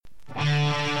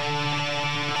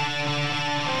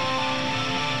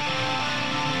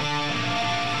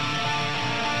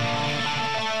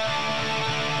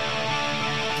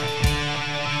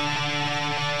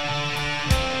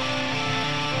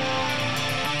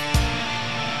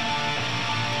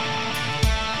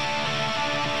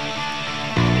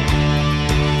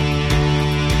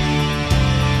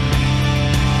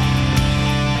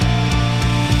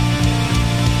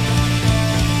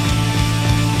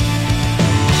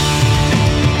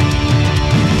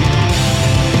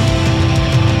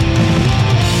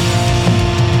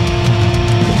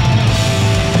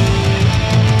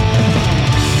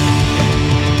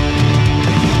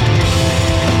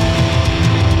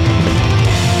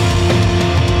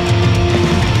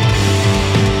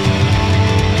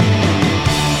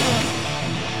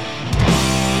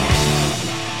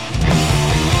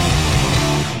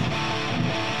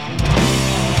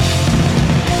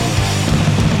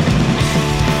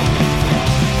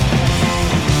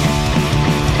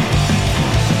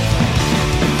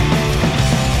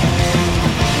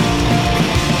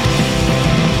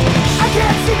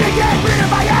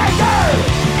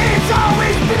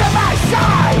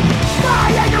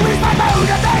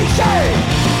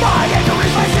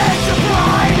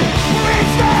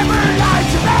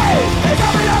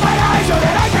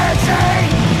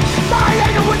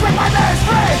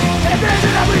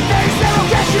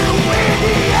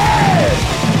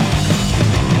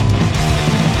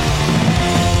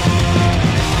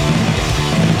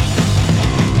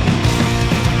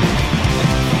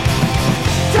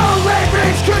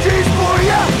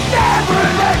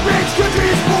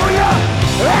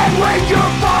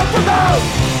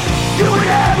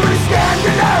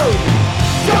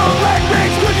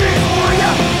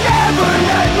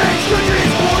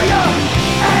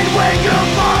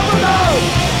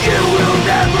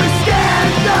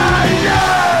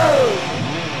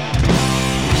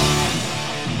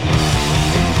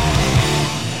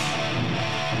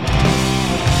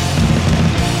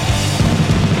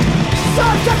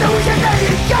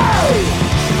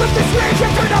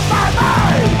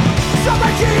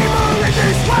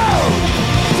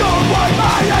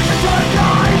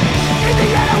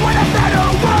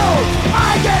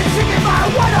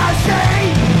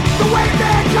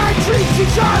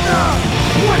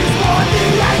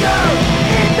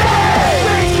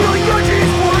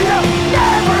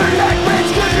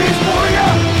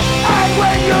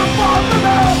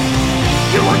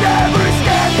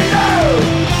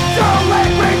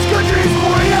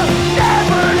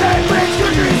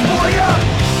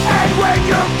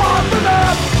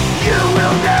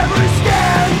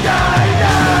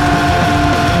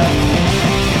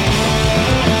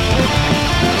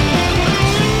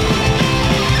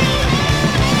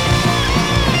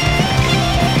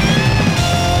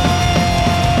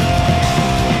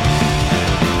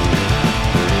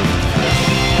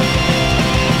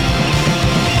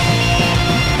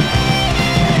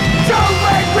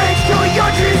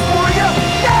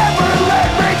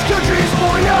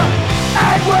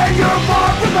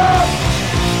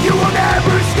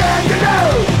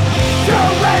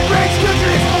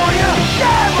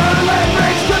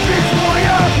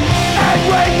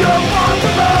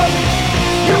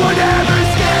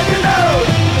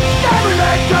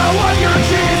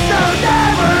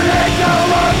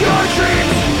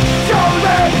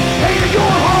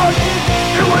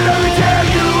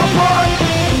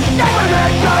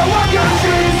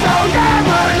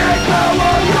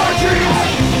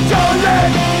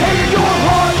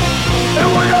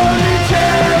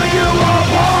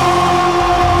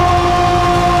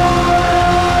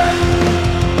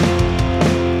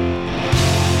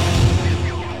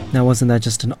wasn't that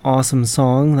just an awesome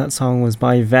song? That song was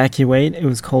by Evacuate. It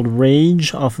was called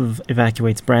Rage off of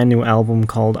Evacuate's brand new album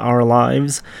called Our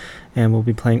Lives. And we'll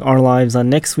be playing Our Lives on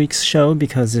next week's show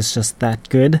because it's just that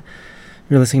good.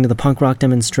 You're listening to the Punk Rock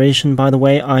Demonstration, by the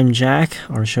way. I'm Jack.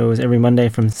 Our show is every Monday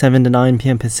from 7 to 9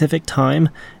 p.m. Pacific time,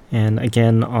 and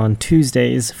again on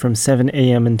Tuesdays from 7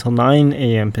 a.m. until 9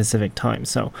 a.m. Pacific time.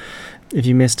 So if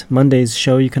you missed Monday's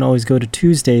show, you can always go to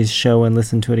Tuesday's show and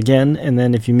listen to it again. And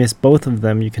then if you miss both of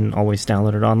them, you can always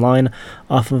download it online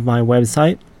off of my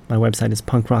website. My website is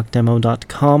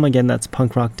punkrockdemo.com. Again, that's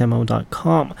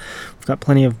punkrockdemo.com. We've got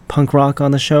plenty of punk rock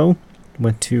on the show.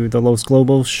 Went to the Los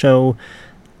Globos show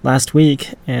last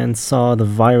week and saw The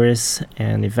Virus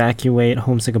and Evacuate,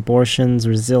 Homesick Abortions,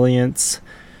 Resilience,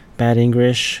 Bad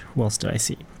English. Who else did I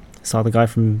see? Saw the guy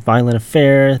from Violent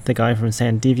Affair, the guy from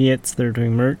Sand Deviates. They're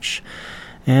doing merch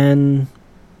and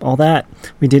all that.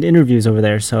 We did interviews over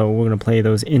there, so we're going to play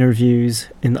those interviews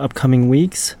in the upcoming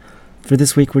weeks. For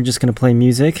this week, we're just going to play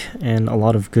music and a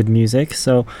lot of good music.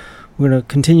 So we're going to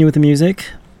continue with the music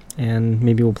and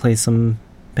maybe we'll play some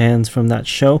bands from that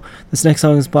show. This next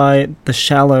song is by The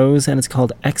Shallows and it's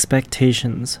called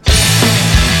Expectations.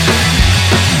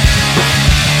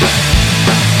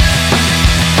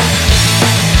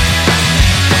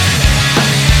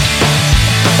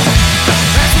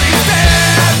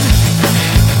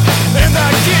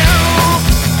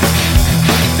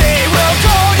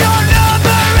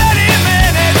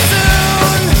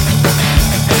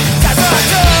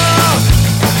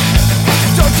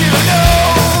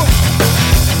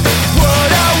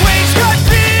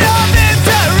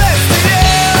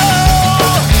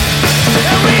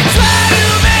 Try to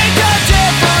make a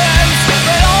difference.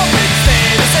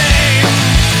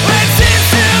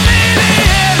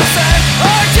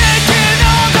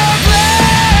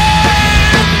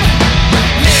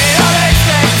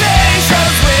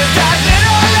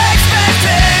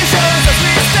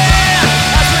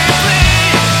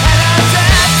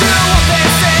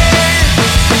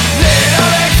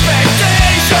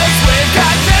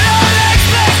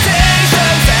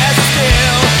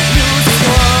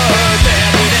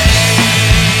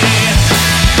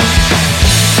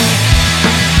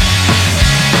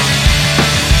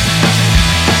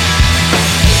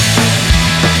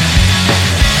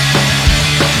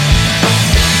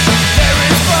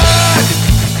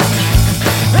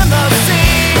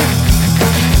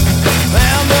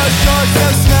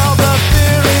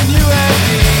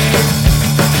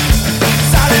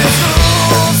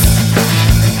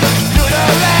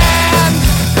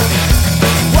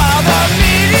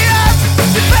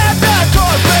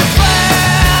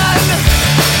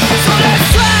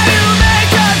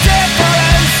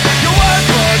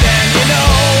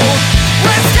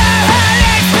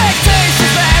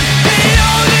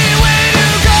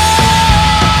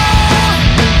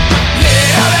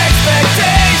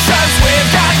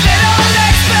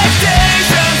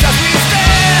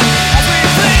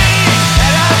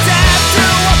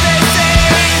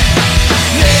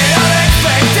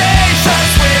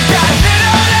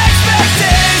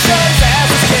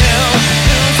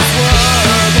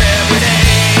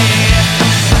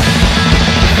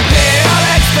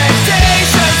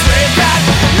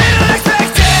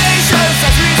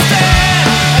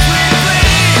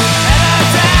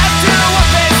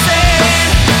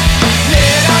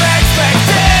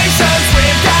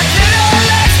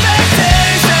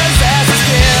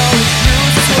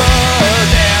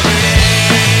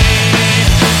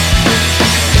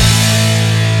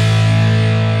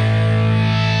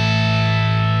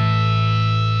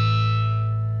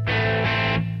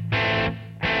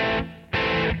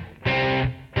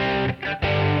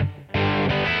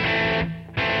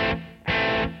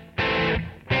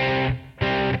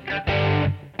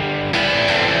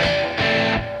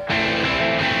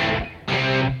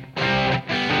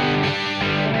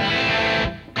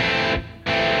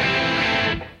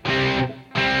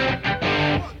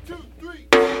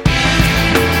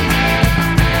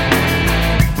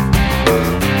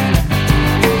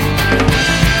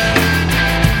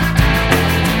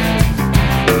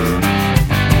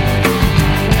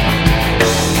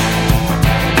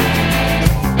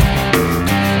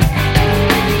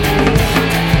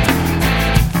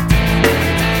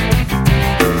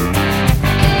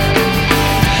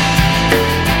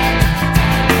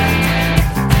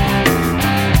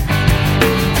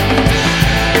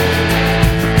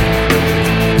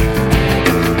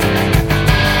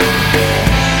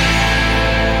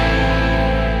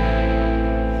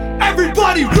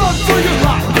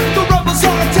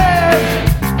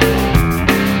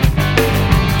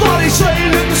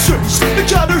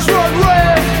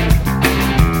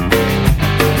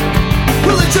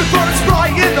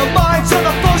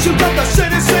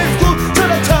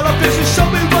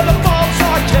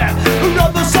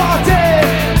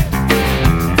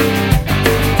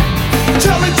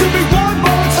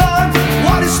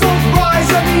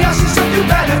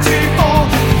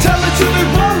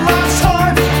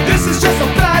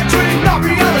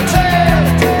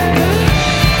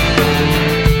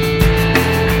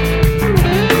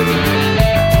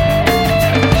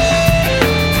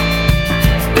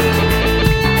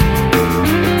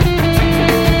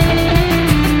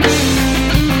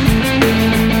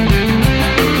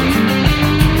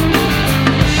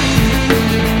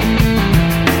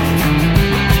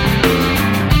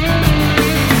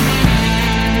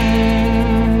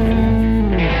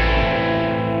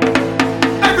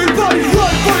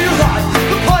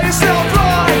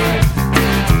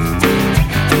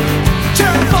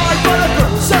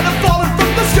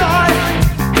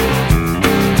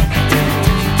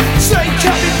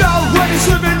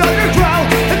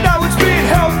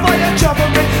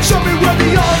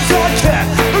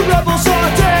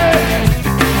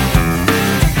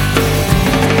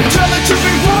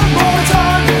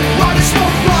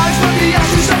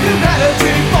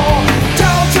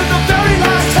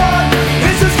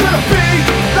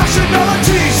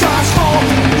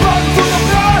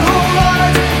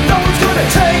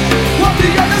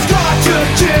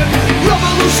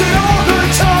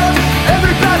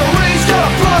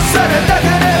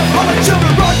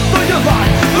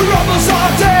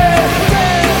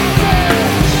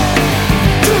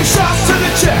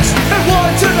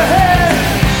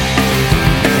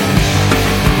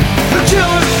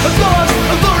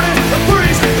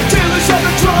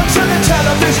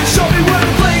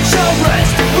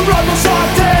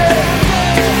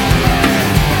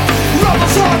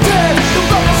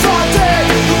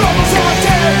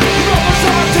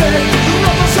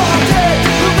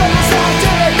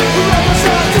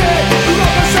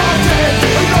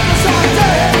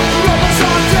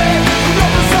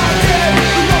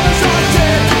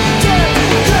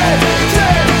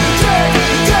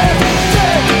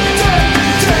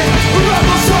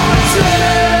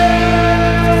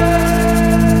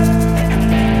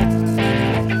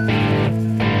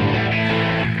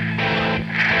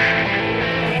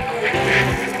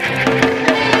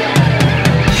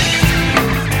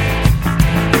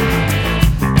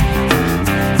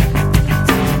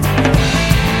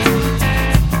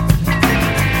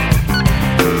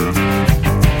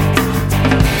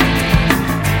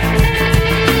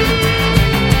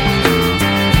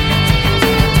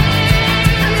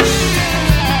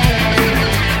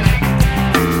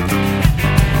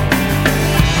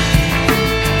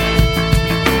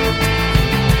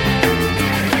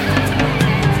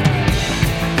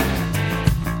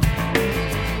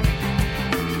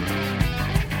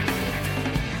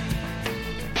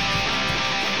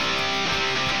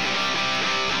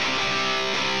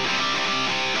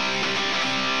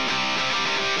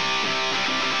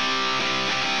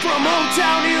 From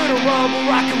hometown here to rumble,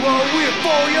 rock and roll, we're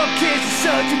for your kids and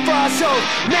searching for our souls.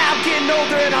 Now I'm getting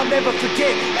older and I'll never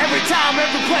forget. Every time,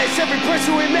 every place, every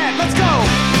person we met. Let's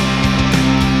go!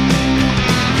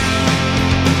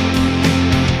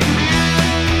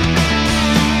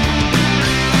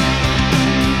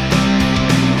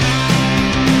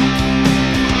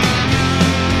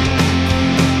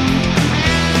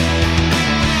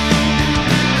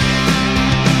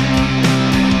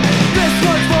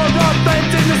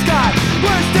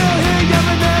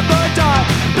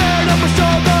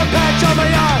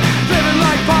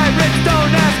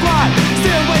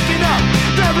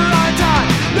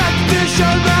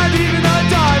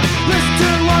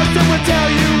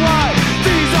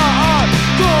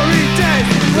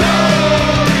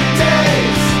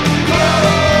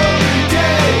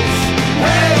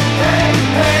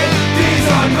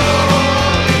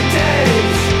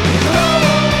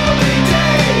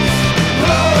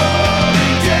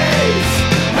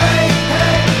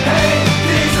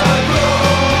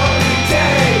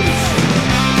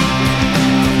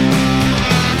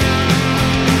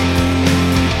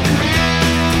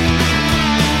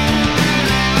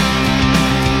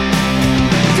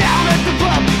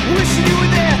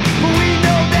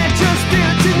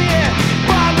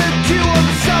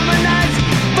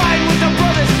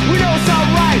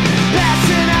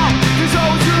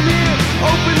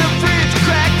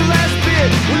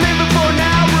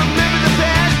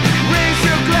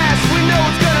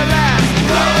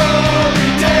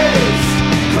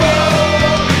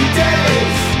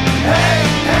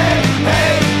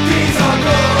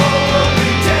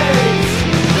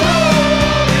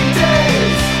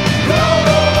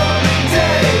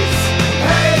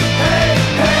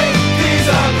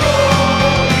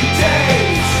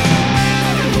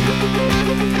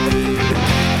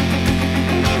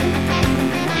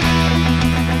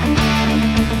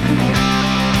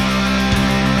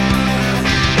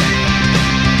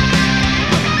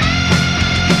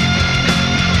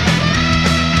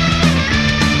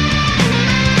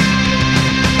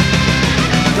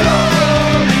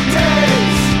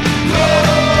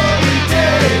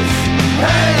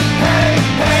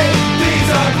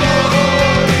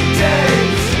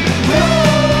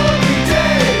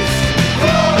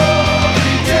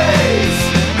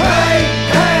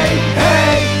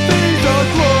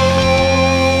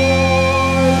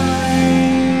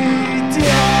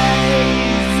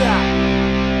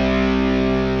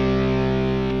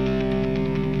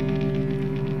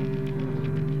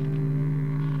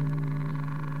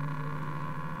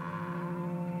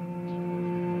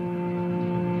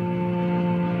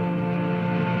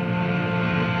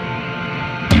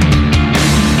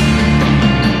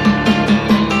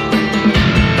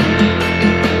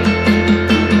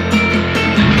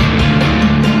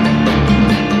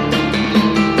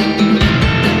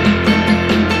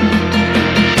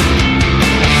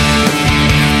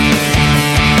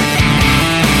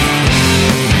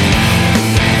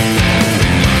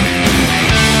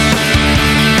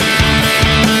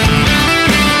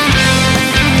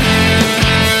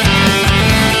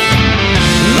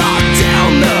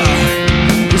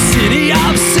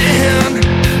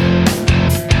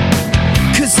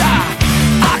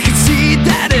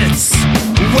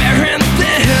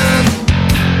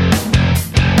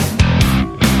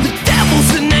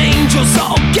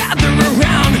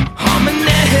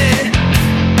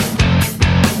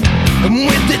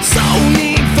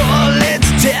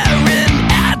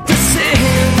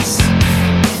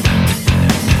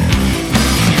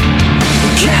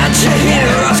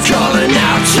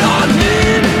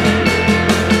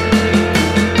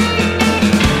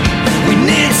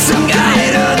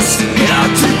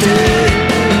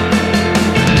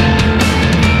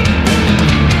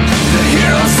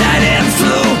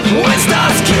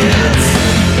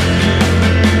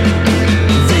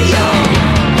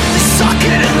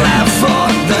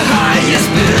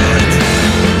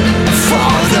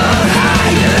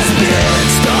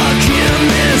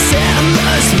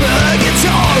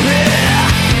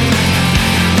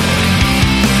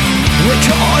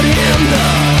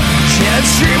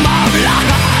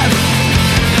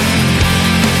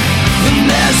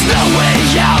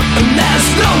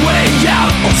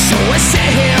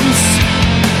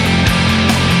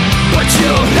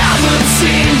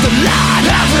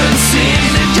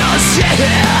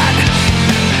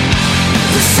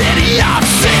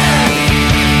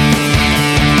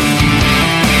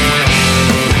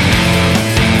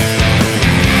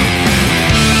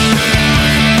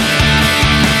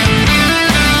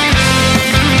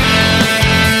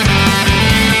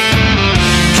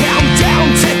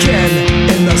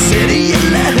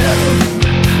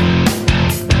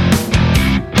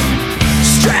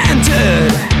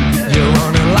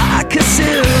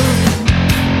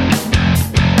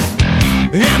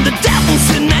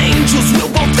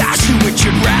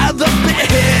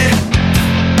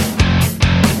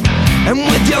 And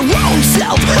with your own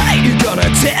self-hate, you're gonna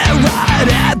tear right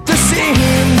at the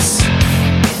seams.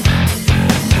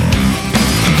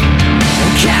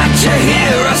 Can't you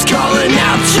hear us calling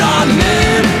out your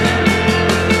name?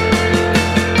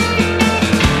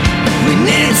 We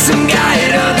need some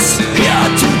guidance here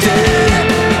today.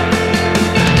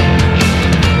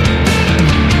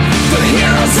 The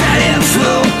heroes that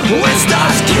influenced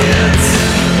us kids,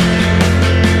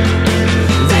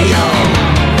 they all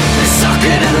suck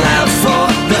it and left for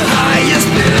the highest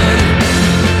bid.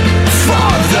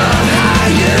 For the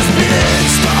highest bid,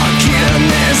 stuck in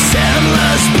this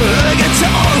endless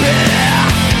purgatory.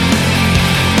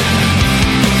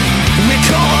 We're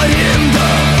caught in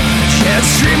the jet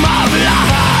stream of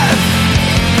life,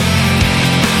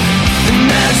 and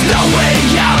there's no way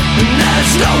out, and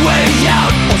there's no way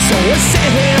out, or so it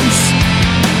seems.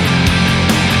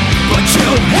 But you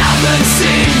haven't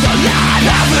seen the light,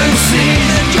 haven't seen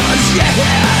it just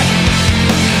yet.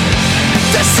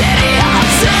 The city of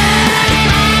sin.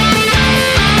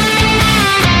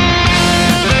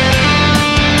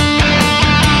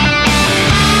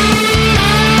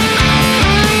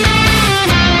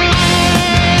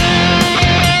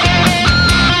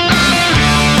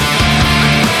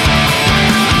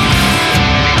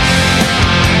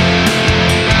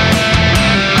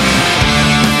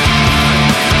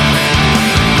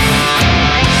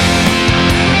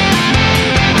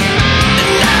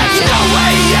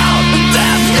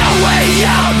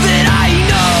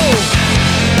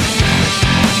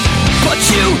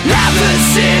 Haven't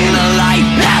seen the light,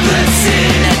 haven't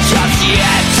seen it just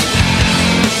yet.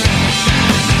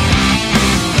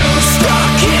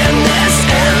 Stuck in this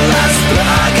endless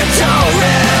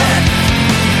purgatory,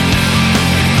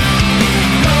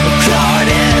 caught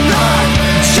in the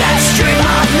jet stream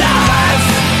of life,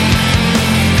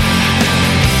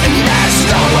 and there's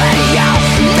no way out,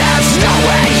 there's no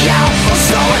way out, or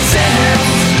so it seems.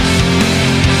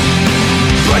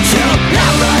 But you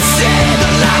never see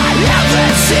the light, never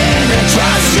seen it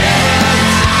just yet.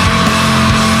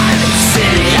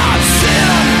 City of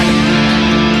sin.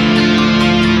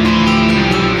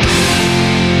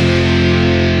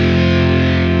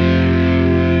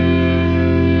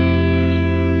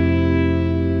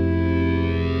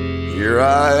 Here I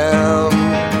am,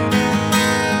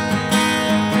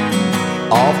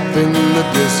 off in the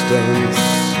distance,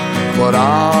 but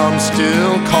I'm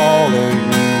still calling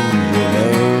your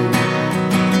name.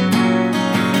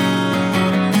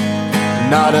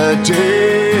 Not a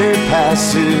day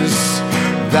passes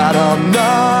that I'm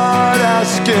not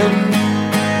asking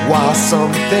why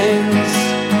some things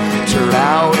turn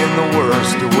out in the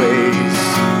worst of ways.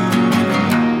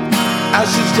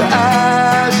 Ashes to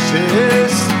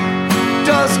ashes,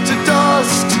 dust to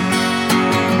dust.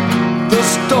 The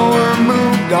storm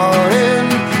moved on in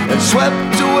and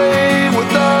swept away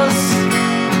with us.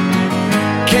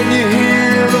 Can you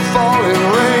hear the falling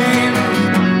rain?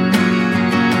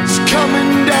 It's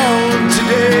coming down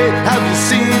today. Have you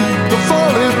seen the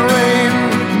falling rain?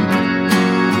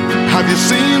 Have you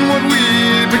seen what we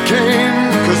became?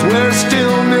 'Cause we're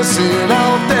still missing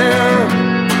out there,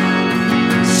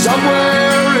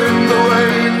 somewhere in the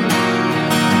rain,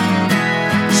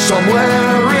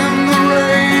 somewhere in the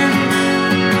rain.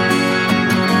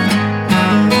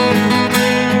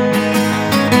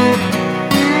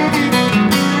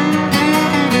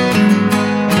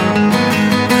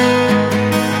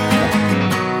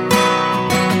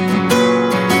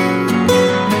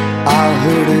 I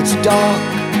heard it's dark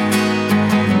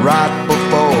right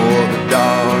before the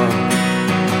dawn.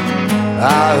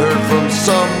 I heard from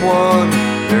someone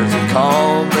there's a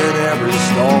calm in every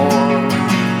storm.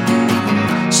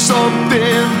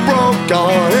 Something broke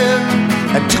on in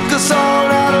and took us all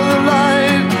out of the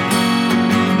light.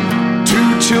 Two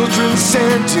children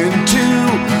sent into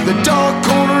the dark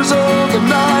corners of the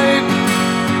night.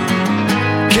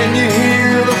 Can you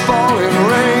hear the falling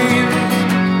rain?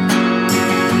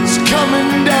 It's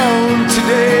coming down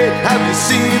today. Have you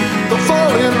seen the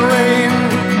falling rain?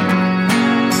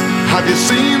 Have you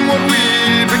seen what we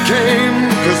became?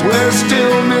 'Cause we're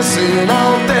still missing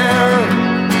out there,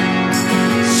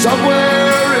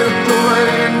 somewhere in the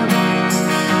rain,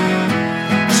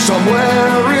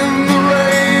 somewhere in the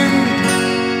rain.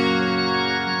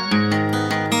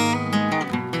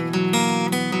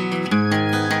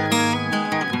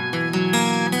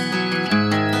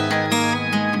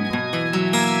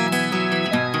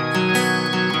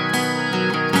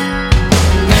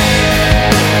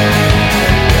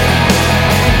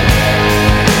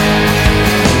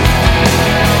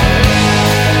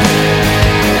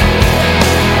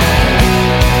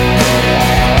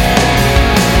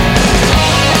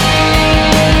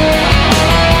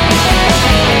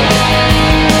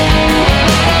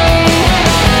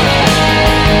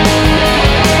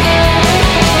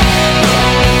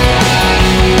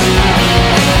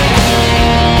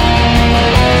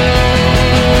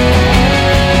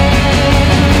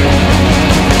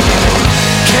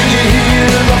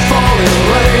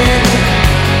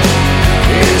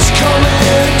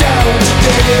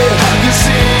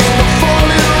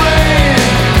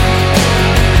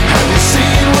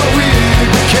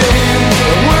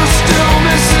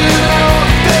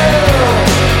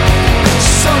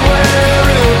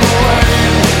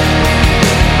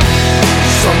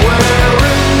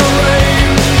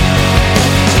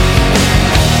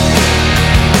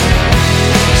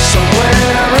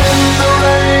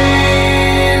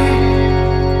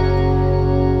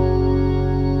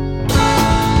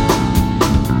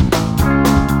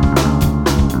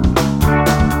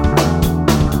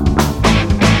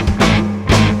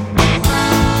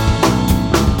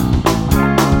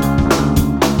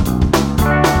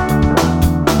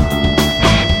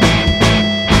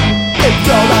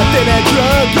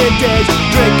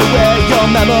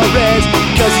 memories,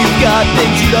 cause you've got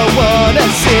things you don't wanna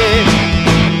see.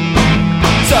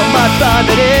 Some might find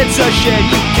that it's a shame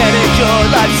you can't enjoy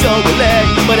life so late,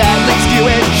 but at least you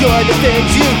enjoy the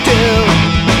things you do.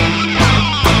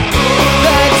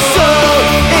 And so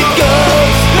it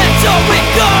goes, and so it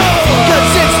goes,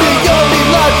 cause it's the only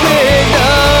life we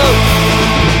know.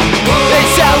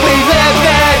 It's how we live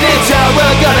and it's how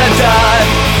we're gonna die,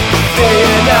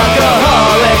 being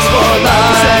alcoholics for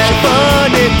life. Such a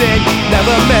funny thing,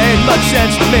 never made much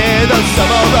sense to me, though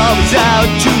some are always out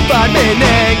to find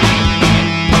meaning.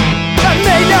 I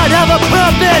may not have a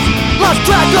purpose, lost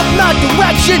track of my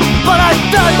direction, but I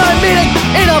found my meaning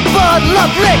in a bottle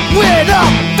of liquid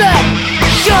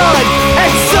affection.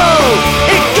 And so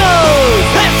it goes,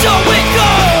 and so it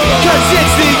goes, cause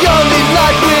it's the only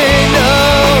life we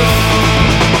know.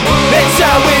 It's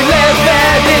how we live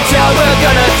and it's how we're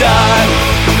gonna die,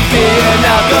 being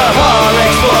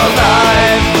alcoholics for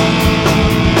life.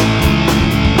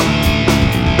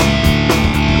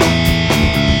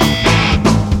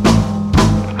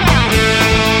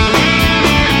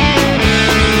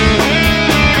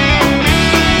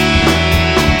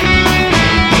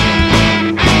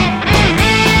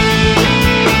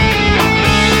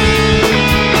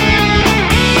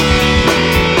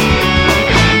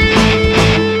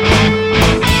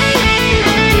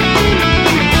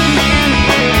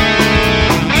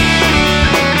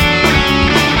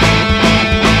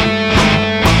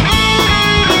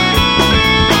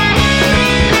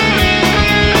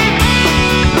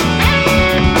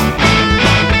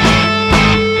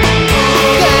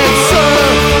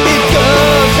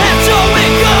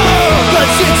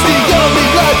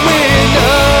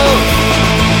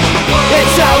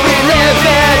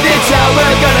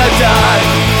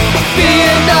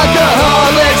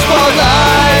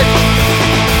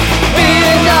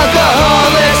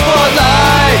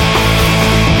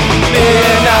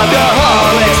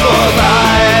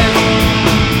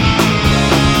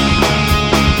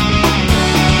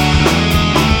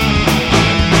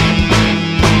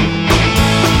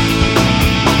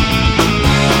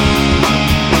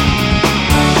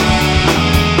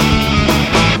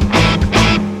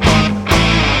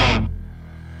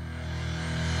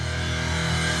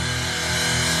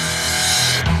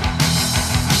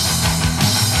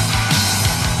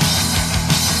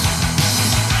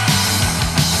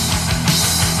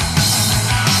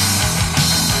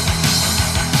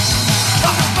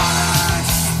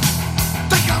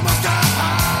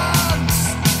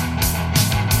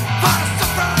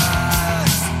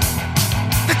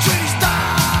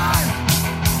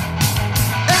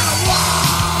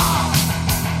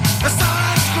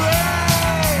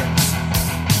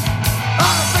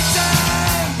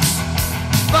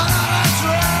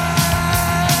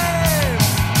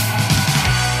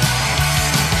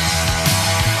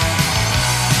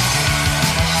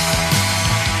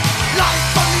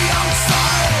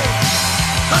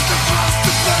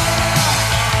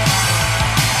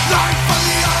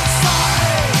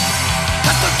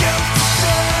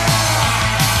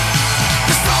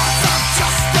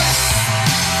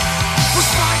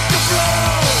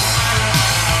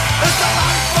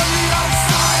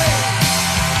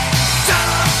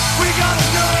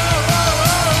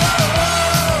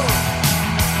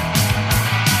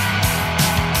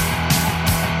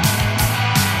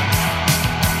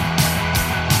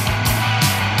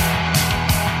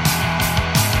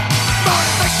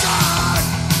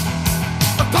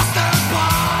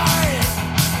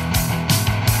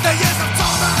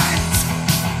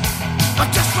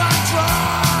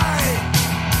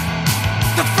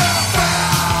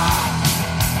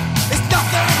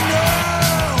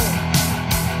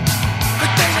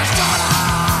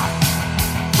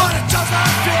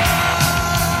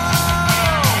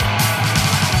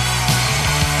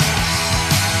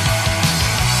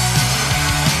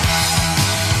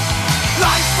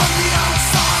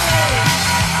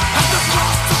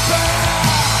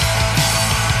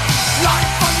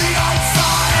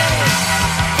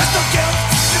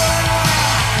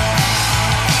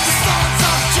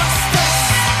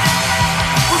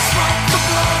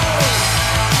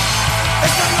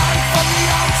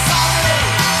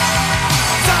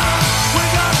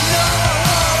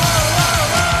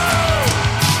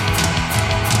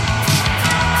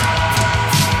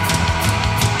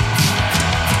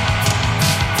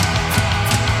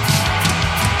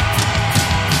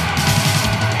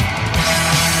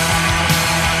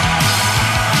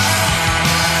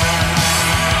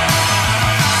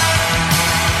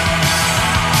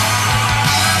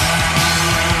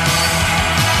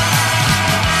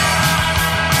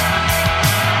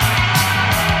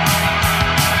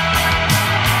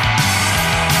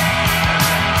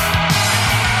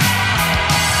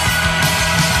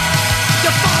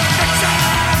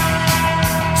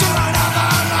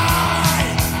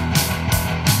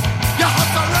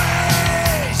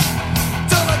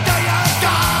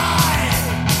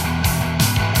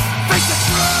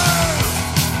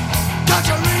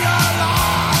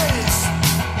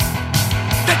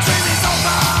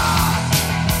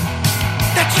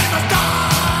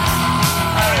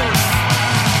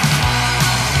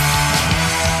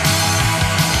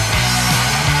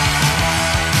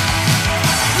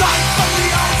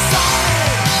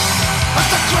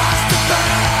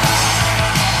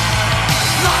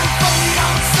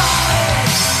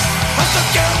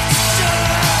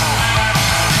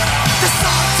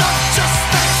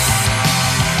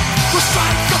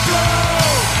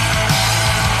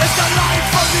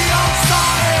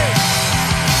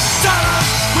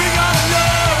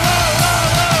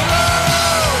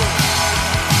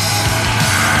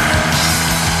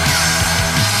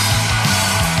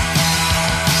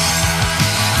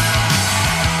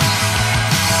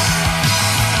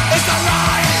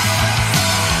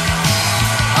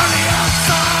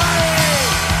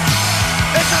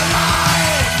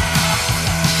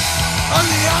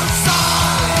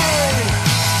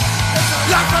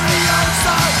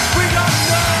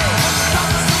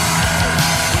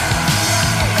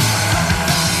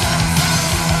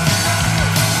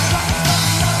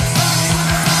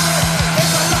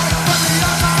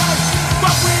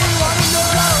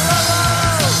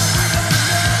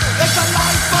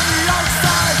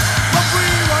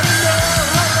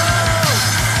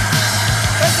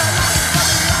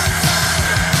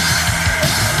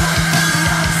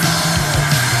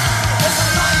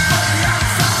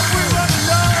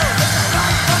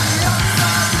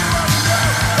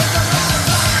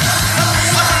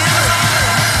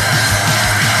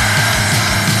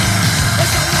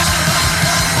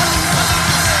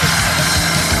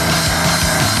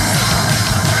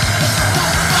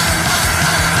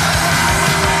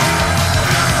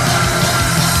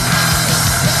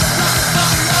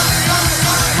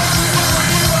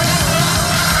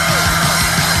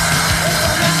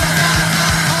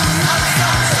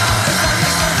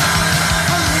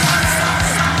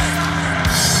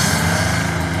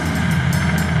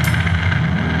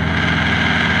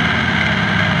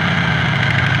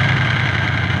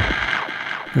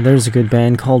 So there's a good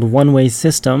band called One Way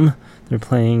System. They're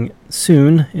playing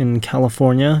soon in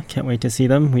California. Can't wait to see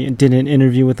them. We did an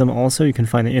interview with them also. You can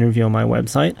find the interview on my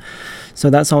website. So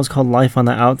that song was called Life on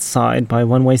the Outside by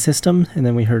One Way System. And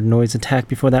then we heard Noise Attack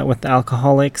before that with the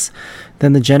Alcoholics.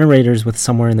 Then the Generators with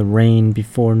Somewhere in the Rain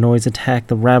before Noise Attack.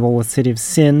 The Rabble with City of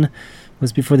Sin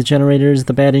was before the Generators.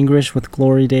 The Bad English with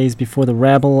Glory Days before the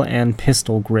Rabble. And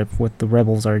Pistol Grip with The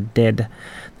Rebels Are Dead.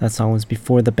 That song was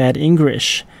before the Bad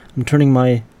English. I'm turning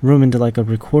my room into like a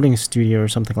recording studio or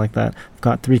something like that. I've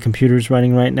got 3 computers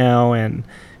running right now, and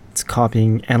it's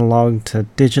copying analog to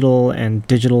digital and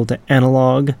digital to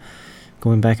analog,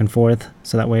 going back and forth,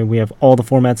 so that way we have all the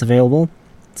formats available.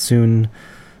 Soon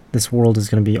this world is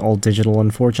going to be all digital,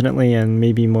 unfortunately, and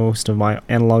maybe most of my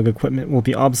analog equipment will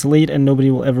be obsolete and nobody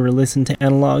will ever listen to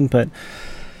analog, but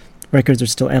records are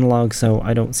still analog, so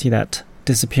I don't see that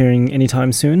disappearing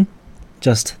anytime soon.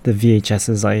 Just the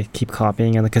VHSs I keep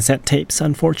copying and the cassette tapes,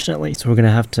 unfortunately. So we're going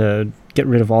to have to get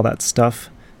rid of all that stuff.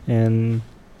 And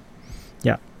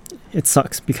yeah, it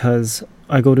sucks because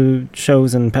I go to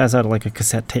shows and pass out like a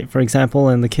cassette tape, for example,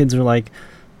 and the kids are like,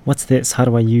 what's this? How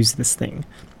do I use this thing?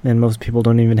 And most people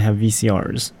don't even have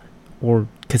VCRs or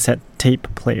cassette tape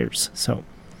players. So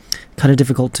kind of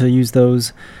difficult to use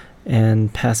those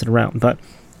and pass it around. But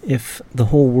if the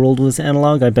whole world was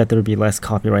analog, I bet there would be less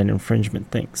copyright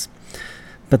infringement things.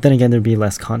 But then again, there'd be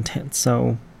less content,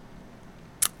 so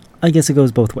I guess it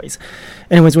goes both ways.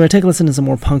 Anyways, we're going to take a listen to some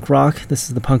more punk rock. This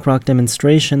is the punk rock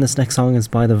demonstration. This next song is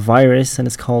by The Virus, and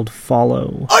it's called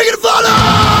Follow. Are you gonna follow?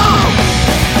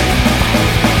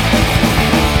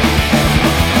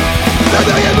 The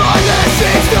million mindless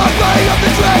sheets start running up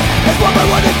the train. It's one by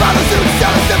one they follow soon,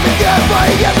 selling stuff again,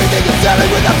 buying everything and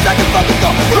selling without second fucking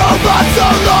thought. Robots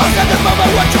are lost at the moment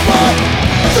what you want.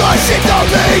 The shit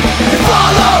don't lead,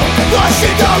 follow. The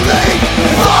shit don't lead,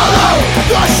 follow.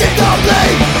 The shit don't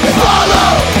lead, follow.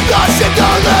 The shit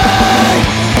don't lead.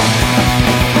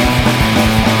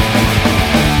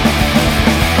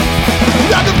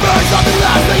 Like a bird, something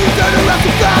last, but you turn around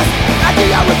too fast.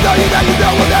 Acting out with you that you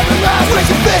know will never last. Raise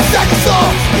your fist at your soul,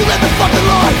 you live the fucking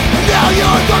lie. And now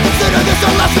you're gonna consider this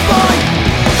your last goodbye.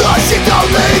 The shit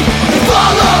don't lead,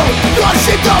 follow. The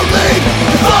shit don't lead,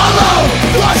 follow.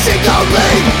 The shit don't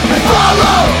lead,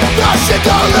 follow. The shit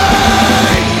don't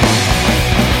lead.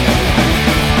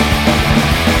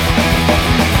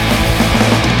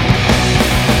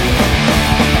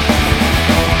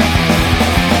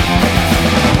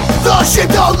 The shit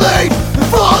don't lead,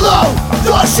 follow.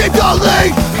 The shit don't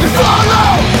lead, follow.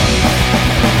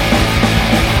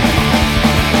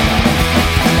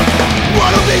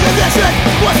 What'll be the next thing?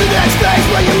 What's the next phase?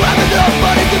 Where you have enough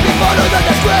money to be part of the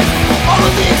next grade? All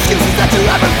of the excuses that you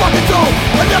haven't fucking told,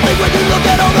 but nothing when you look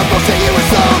at all the bullshit you were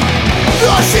sold.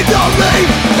 The shit don't lead,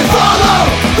 follow.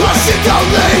 The shit don't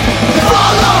lead,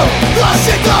 follow. The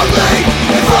shit don't lead,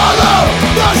 follow.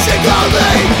 The shit don't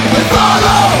lead,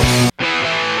 follow.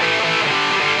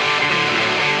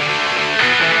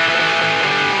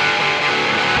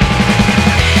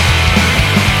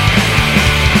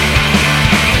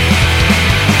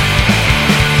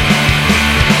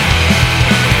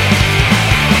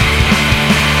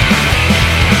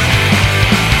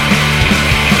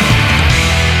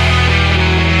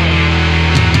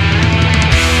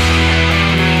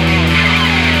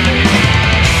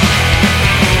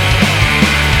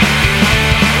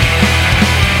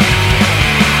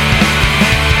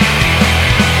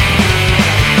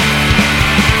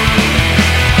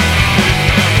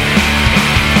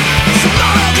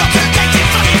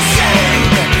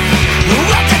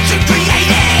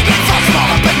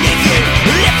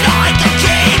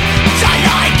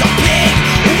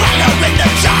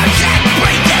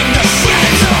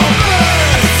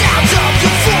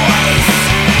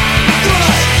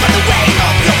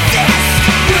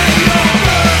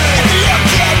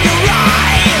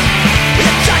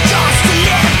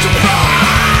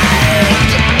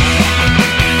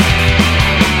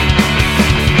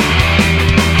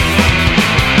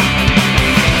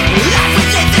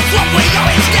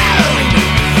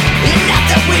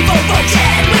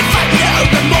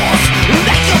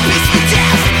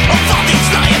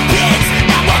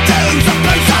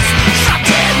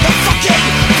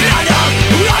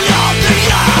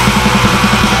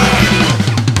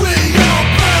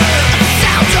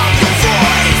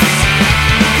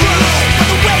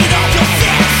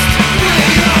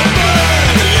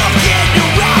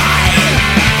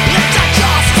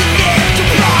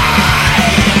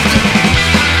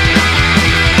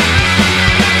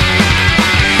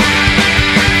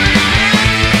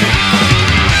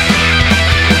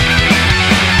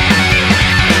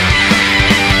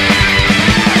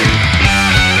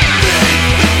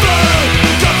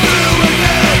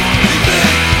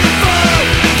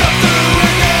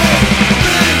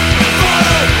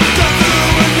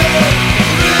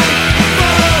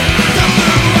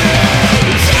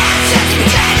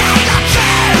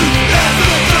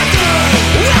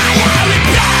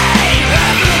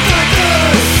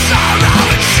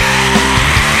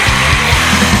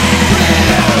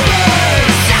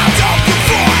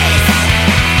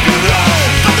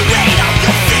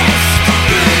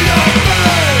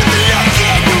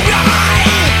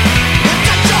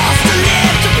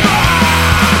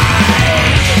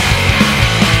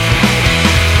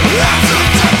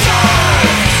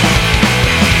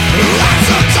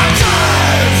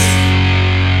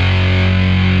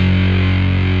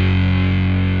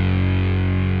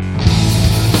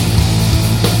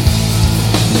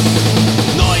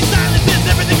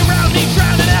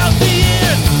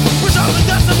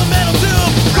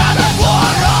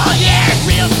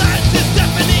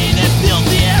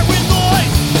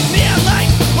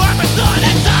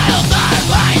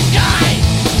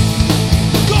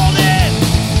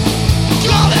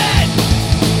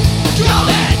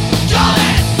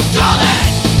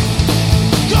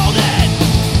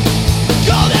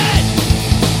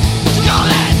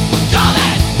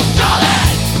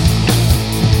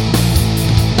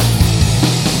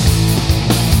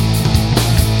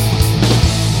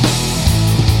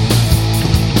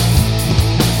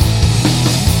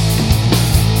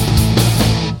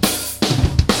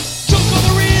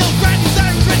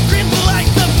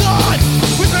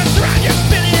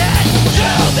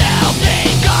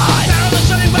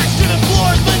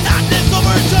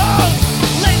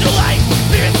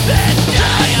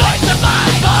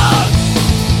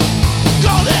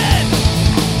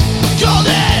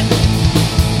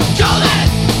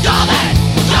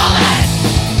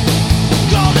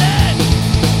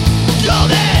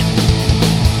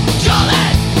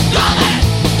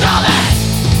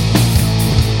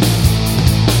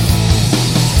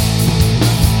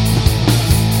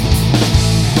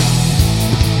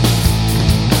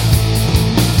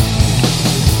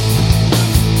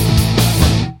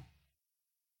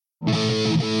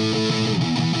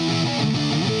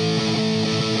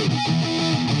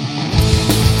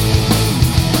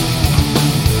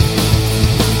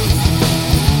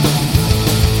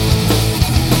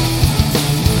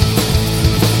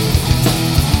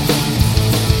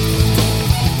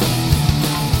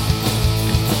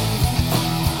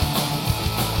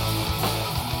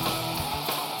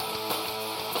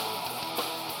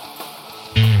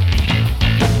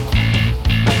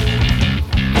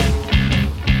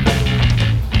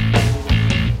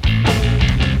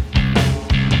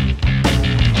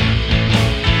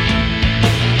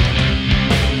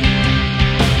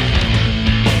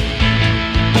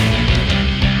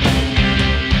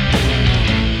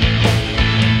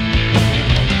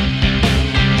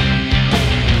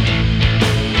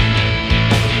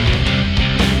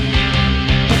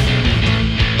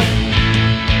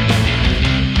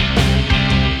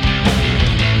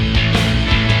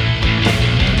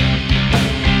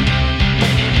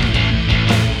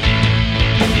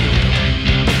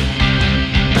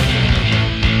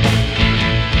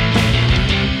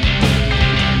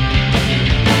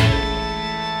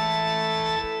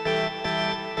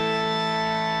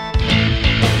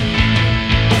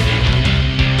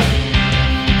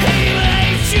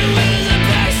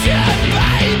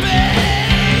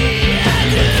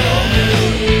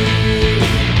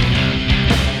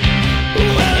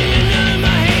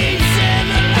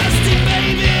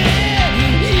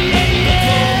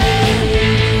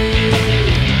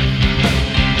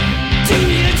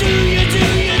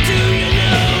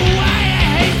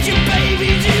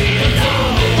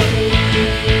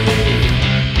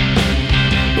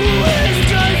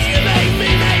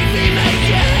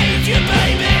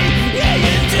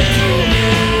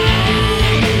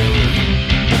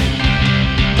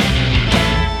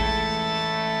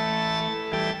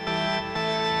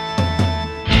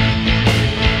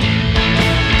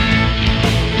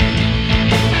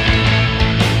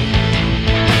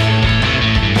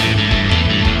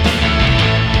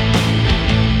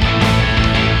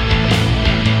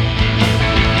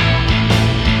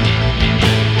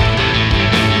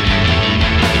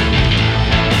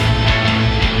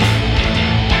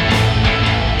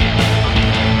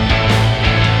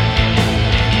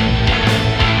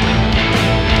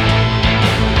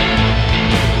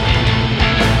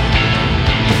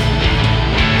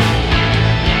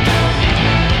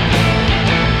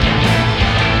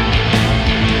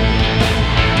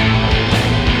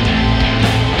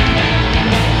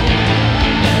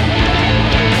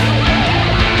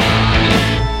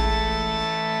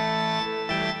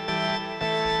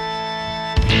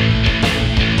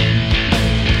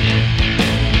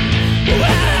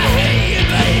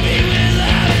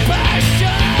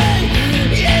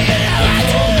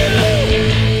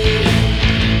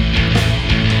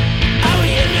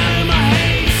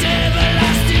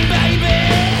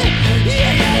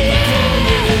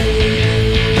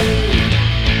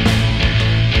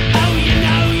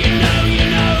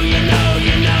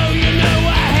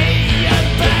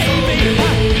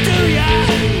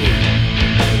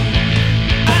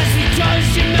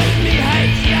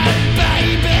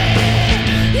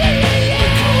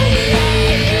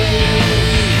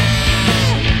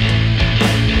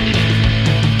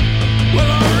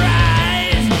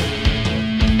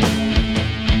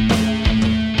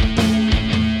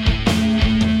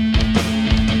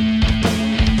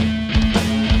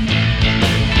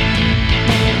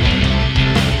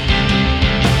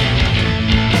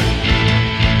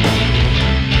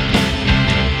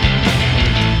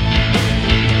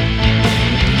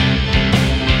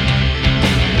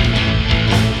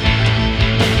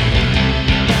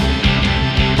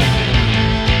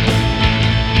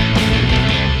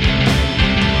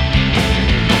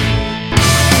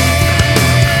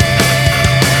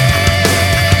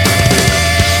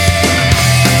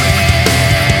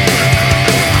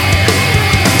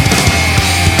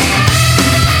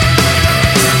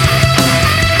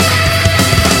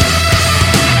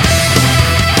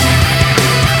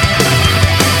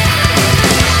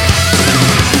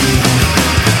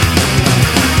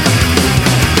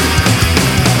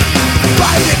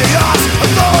 Pain in the ass, a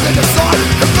thorn in the side,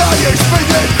 the values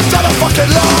breathing down a fucking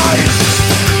line.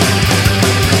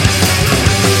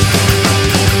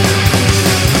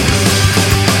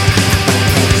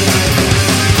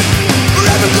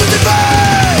 Forever good to me.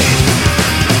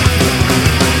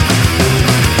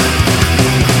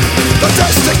 The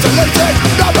test sticks to leading,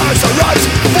 no man's a race.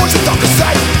 The voice of darkness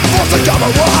say, forced to come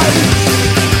away.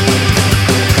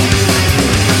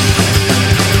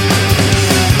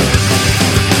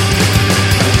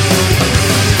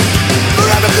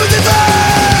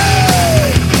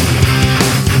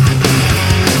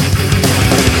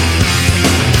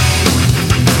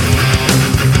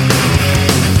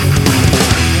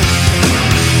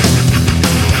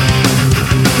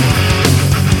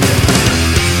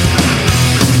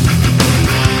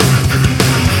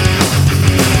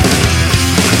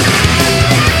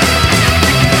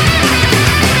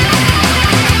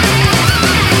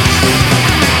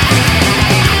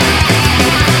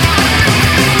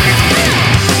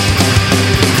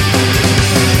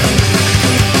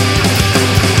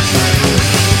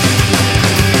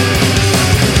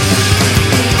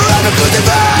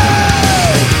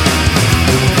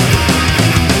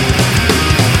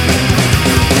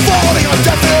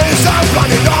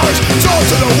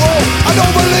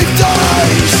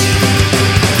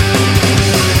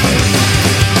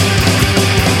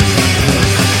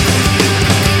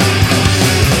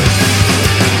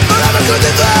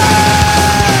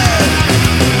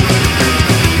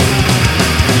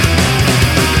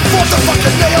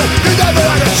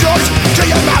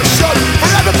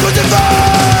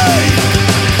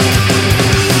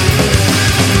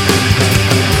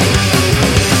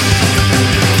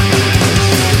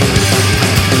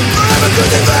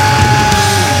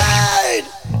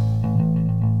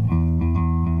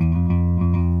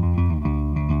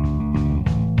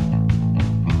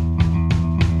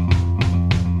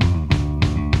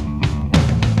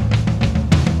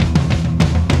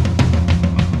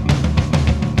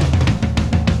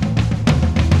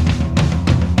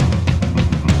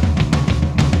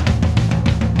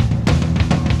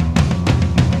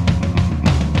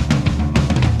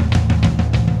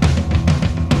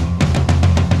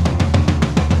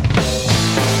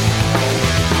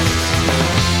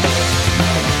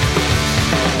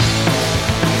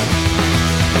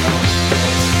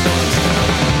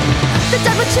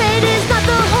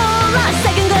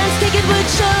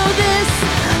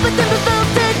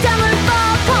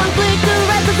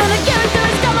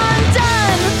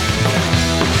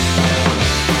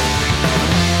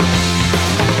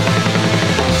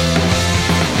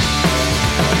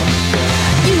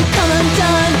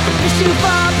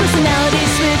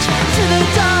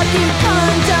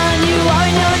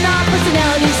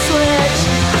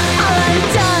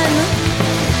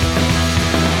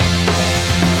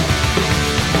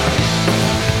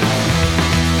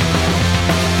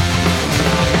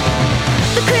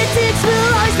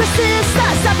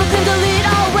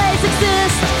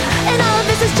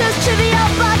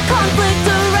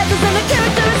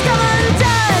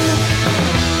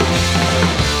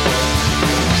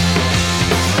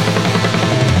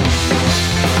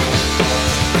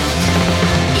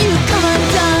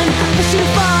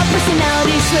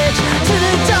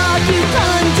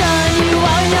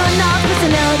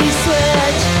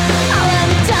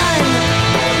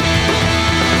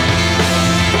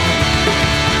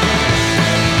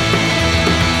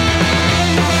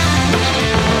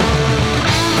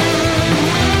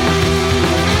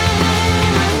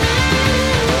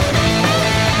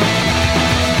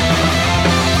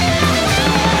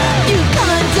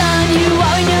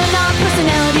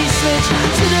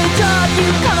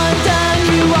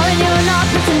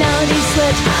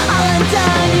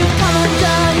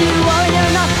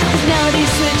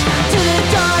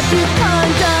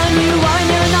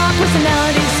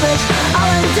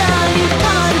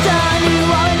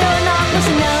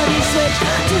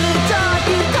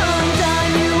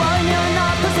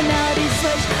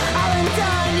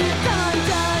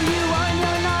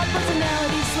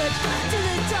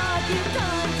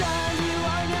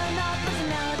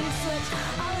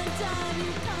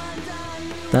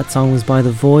 That song was by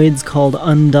The Voids called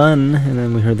Undone, and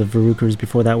then we heard the Verrukers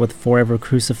before that with Forever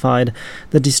Crucified.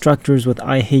 The Destructors with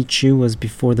I Hate You was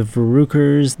before the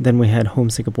Verrukers. Then we had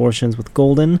Homesick Abortions with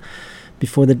Golden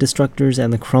before the Destructors,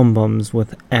 and the Crumbums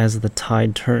with As the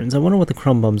Tide Turns. I wonder what the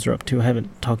Crumbums are up to. I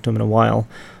haven't talked to them in a while.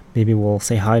 Maybe we'll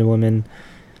say hi to them and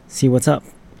see what's up.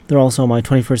 They're also on my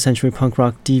 21st Century Punk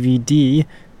Rock DVD,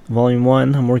 Volume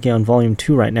 1. I'm working on Volume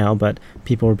 2 right now, but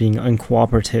people are being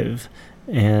uncooperative,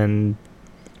 and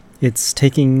it's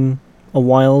taking a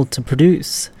while to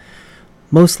produce,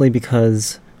 mostly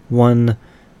because one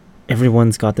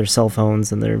everyone's got their cell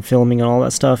phones and they're filming and all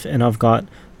that stuff, and I've got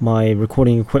my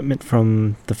recording equipment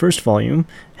from the first volume,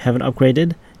 haven't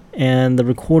upgraded, and the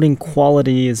recording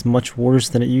quality is much worse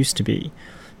than it used to be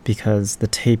because the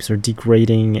tapes are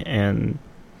degrading and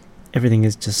everything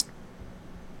is just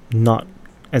not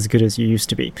as good as you used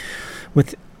to be.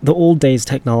 With the old days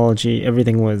technology,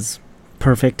 everything was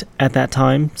perfect at that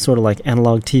time, sort of like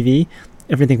analog TV.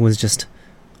 Everything was just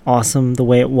awesome the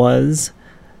way it was.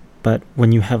 But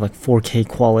when you have like 4K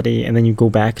quality and then you go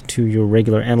back to your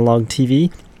regular analog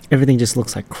TV, everything just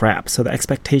looks like crap. So the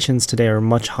expectations today are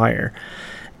much higher.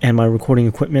 And my recording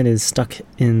equipment is stuck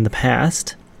in the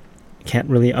past. Can't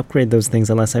really upgrade those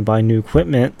things unless I buy new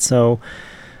equipment. So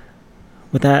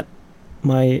with that,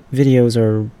 my videos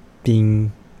are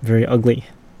being very ugly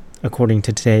according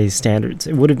to today's standards.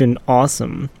 It would have been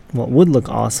awesome. Well, it would look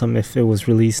awesome if it was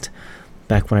released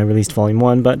back when I released Volume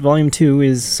 1, but Volume 2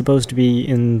 is supposed to be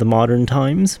in the modern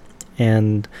times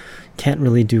and can't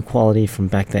really do quality from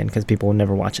back then because people will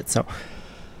never watch it. So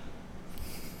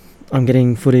I'm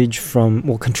getting footage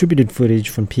from, contributed footage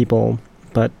from people,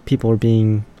 but people are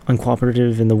being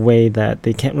uncooperative in the way that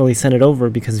they can't really send it over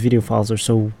because video files are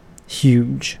so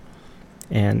huge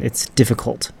and it's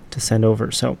difficult to send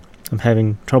over. So I'm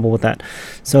having trouble with that.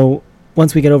 So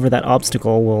once we get over that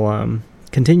obstacle, we'll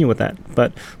continue with that.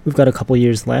 But we've got a couple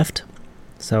years left.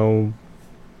 So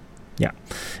yeah.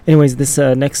 Anyways, this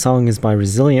next song is by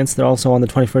Resilience. They're also on the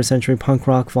 21st Century Punk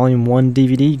Rock Volume 1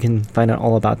 DVD. You can find out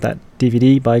all about that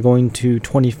DVD by going to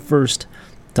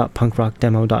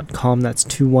 21st.punkrockdemo.com. That's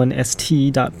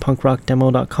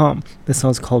 21st.punkrockdemo.com. This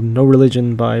song's called No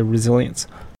Religion by Resilience.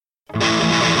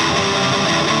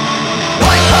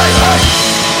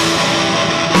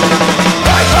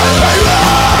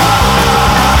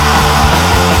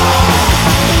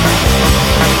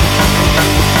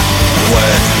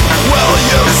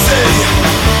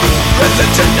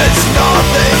 Religion is not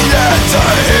the answer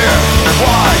here.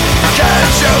 Why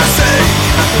can't you see?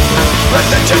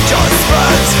 Religion just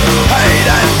spreads hate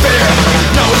and fear.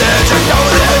 No religion, no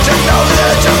religion, no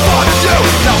religion, fuck you.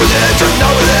 No religion, no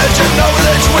religion, no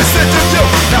religion, we sit to you.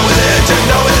 No religion,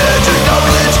 no religion, no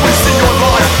religion, we see your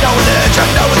life. No religion,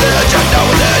 no religion, no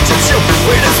religion, you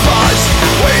we despise.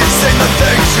 We've seen the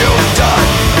things you've done,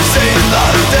 seen the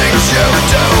things you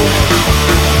do.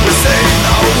 We've seen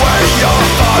the way you're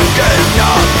fucking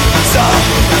up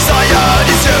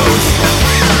society's youth.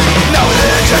 No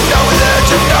religion, no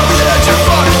religion, no religion,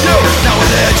 fuck you. No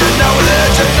religion, no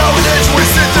religion, no religion, we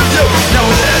sit to you. No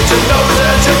religion, no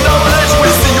religion, no religion, we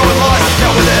see your life. No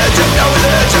religion, no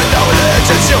religion, no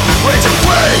religion, you raging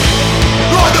free.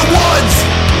 Are the ones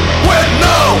with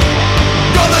no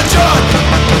religion.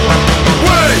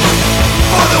 We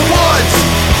are the ones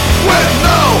with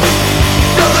no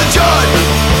religion.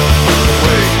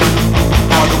 We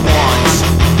are the ones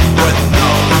with no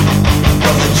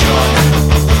religion.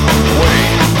 We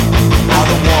are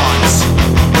the ones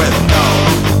with no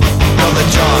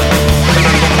religion.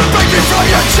 Break me from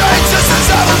your chains, this is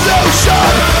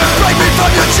evolution. Break me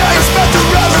from your chains, mental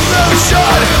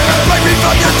revolution. Break me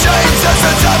from your chains, this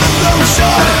is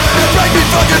evolution. Break me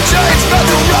from your chains,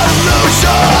 mental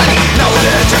revolution. No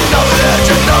religion, no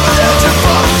religion, no religion,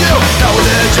 fuck you. No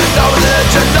religion, no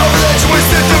religion, no religion, we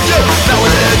sit to you. No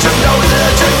religion, no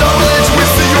religion, no religion, we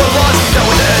see your lies. No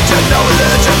religion, no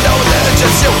religion, no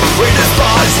religion, you we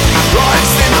despise. I've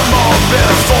seen them all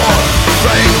before,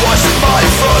 brainwashed at my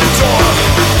front door.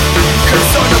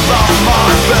 Concerned about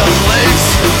my beliefs,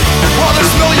 while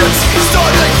there's millions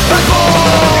starving and poor.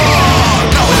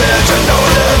 No religion, no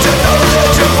religion, no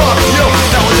religion, fuck you.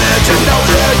 No religion, no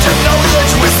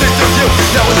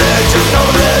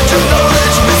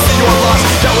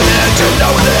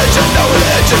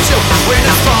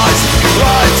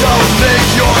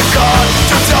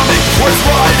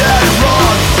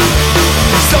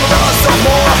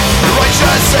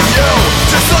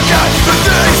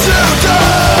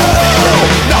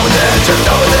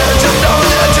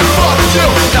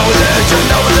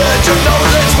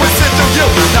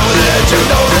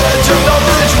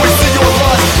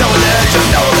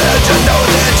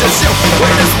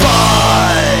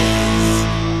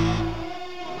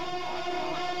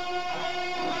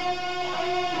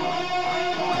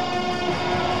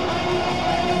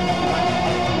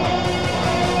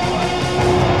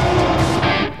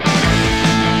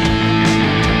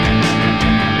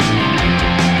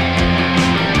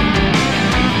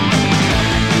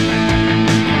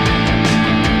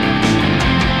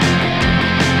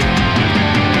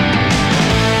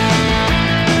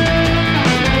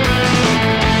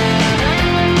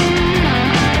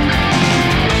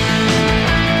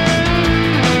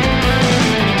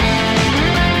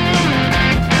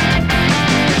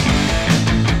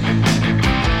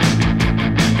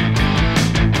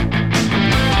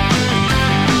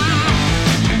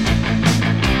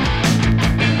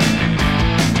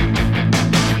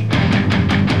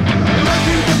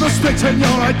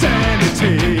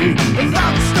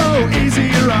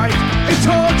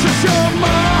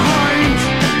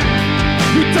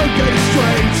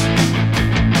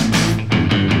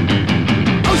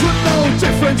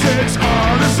it's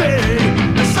hard to see.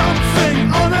 There's something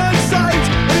on its side,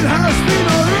 it has been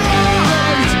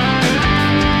alright.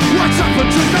 What's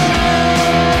happened tonight?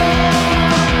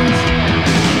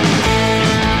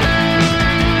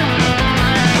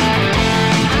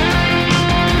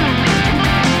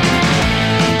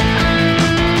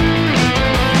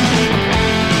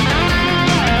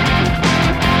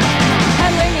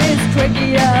 Tricky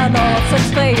and all such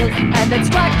fails, and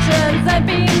instructions have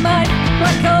been made,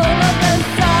 like all of the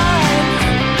signs,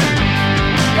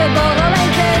 the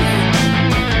borderline kiss.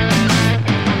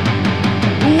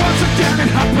 Once again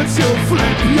it happens, you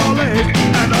flip your lid,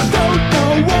 and I don't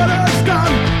know what I've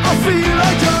done. I feel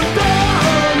like I'm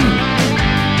done,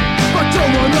 but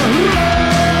don't wanna run.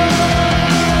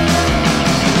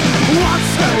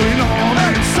 What's going on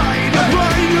inside your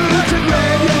brain? You can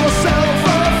rid yourself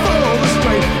of all the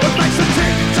strain. What makes a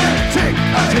tick, tick, tick?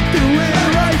 I can do it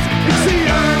right. It's the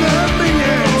enemy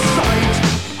in sight.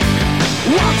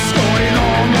 What's going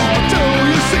on? What do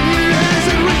you see? Is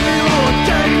it real or a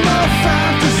game of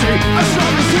fantasy? As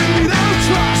long as we don't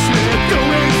trust, we're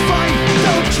doing fine.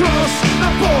 Don't trust the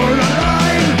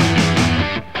borderline.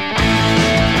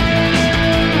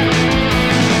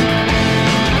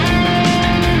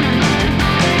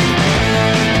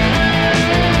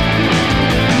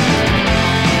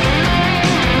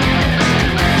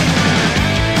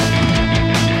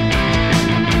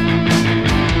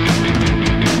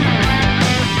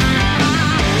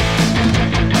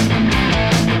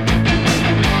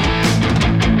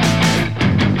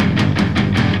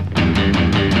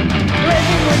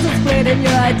 In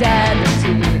your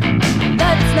identity,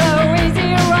 that's no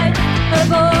easy right. A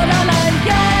borderline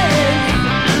case,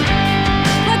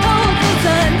 like all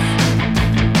sense.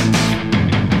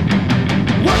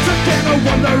 Once again I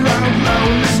wander around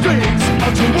lonely streets,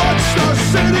 out to watch the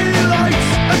city lights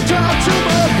and talk to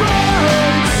my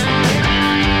friends,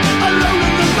 alone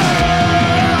in the night.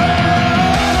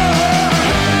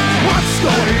 What's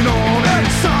going on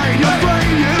inside your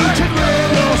brain? You can rid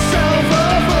yourself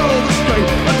of all the strain.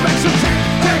 What makes a tick,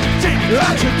 tick, tick?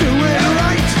 I can do it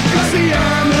right. It's the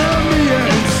enemy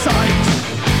in sight.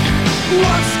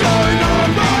 What's going on?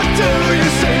 What do you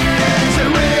see? Is it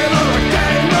real or a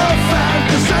game of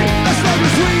fantasy? As long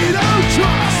as we don't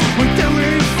trust, we're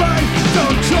doing fine.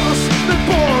 Don't trust the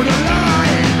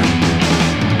borderline.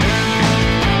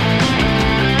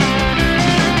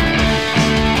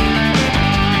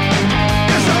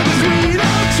 As long as we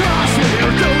don't trust,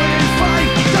 we're doing fine.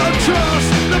 Don't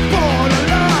trust the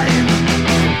borderline.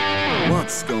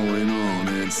 What's going on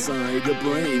inside your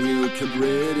brain? You can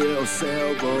rid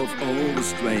yourself of all the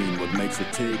strain. What makes a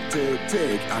tick, tick,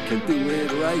 tick? I can do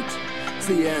it right. It's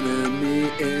the enemy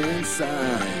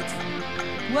inside.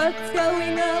 What's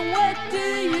going on? What do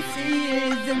you see?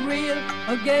 Is it real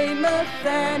or game of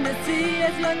fantasy?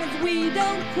 As long as we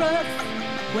don't cross,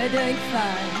 we're doing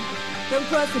fine. Don't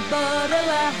cross the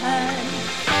borderline.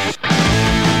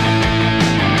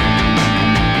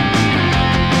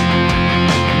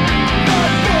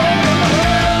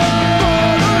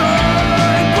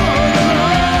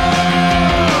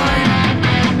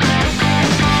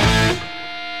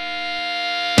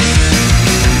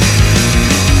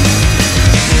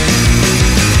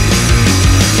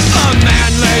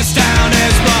 Down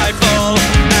his rifle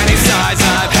and he sighs,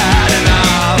 I've had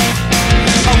enough.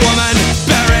 A woman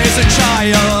buries a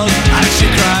child and she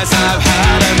cries, I've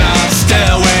had enough.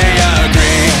 Still we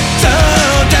agree to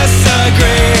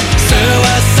disagree.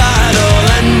 Suicidal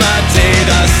and muddy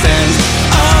the sins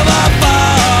of our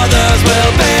fathers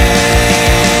will be.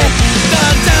 The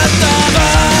death of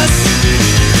us.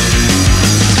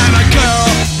 And a girl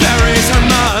buries her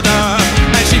mother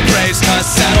and she prays to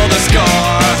settle the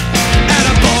score.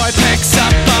 Picks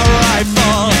up a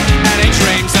rifle and he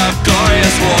dreams of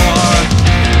glorious war.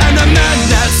 And the men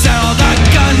that sell the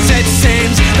guns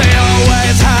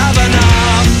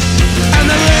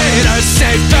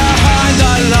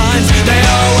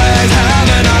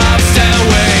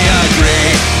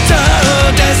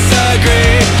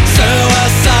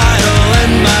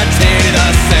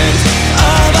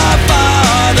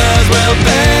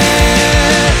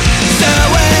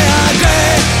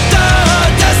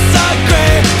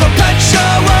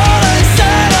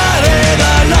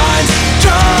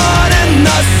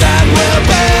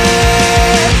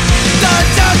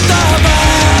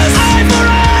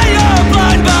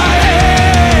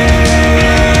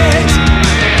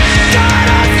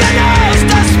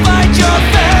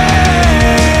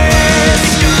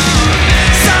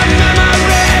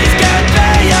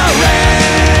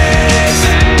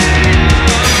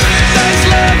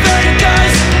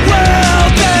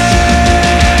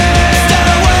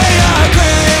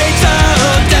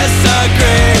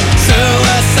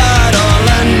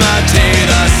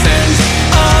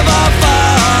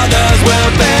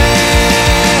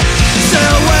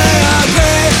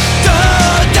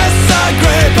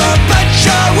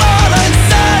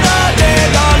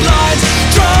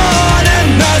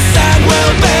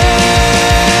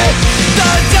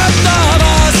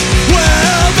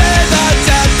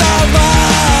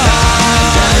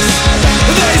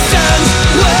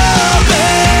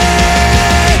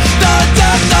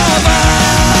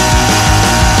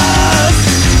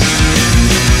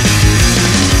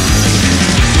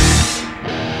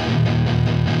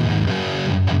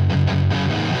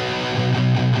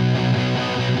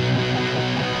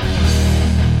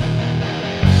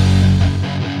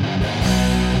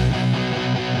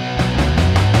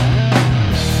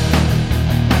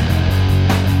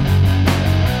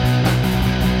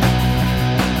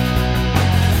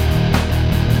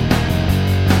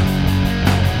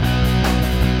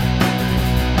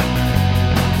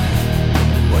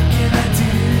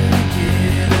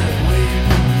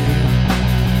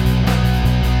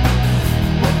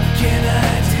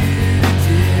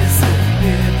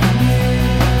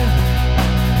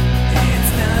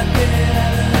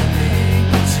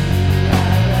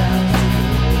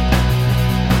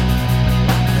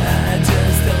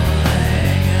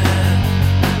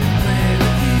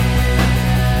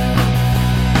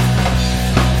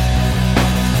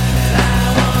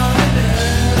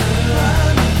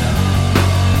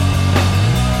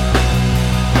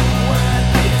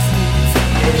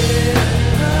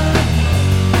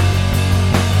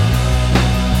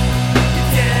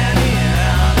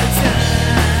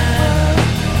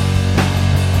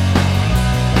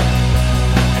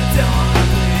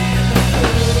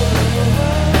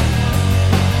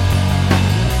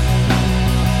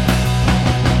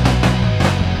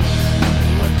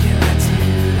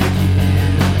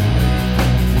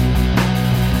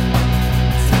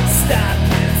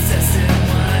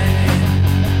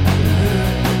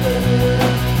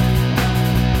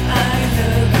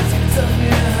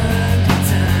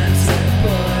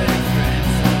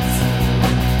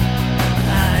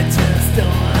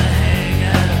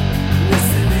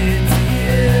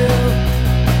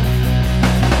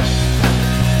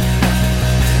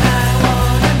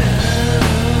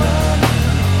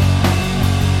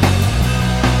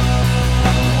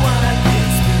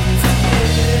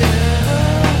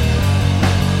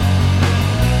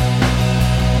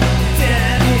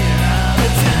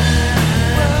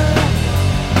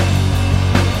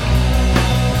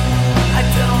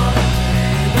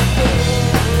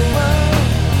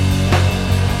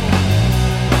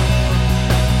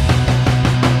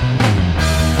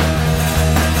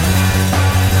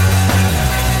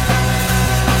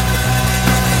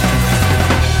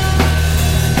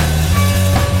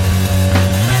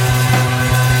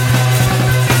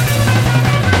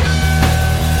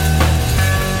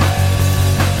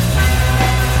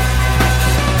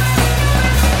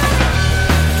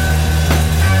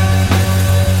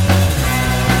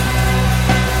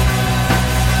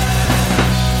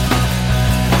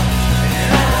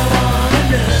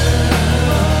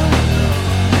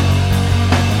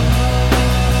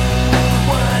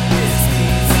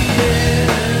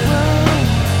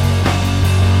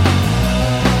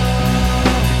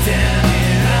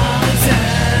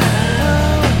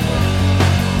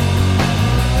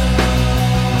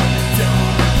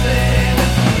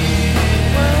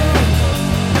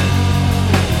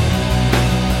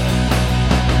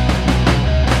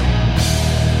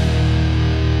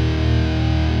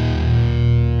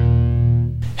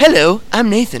I'm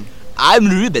Nathan. I'm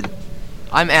Ruben.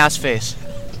 I'm Assface.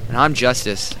 And I'm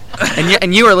Justice.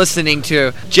 And you are listening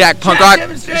to Jack Punk Jack Rock.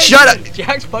 Demonstration. Shut up.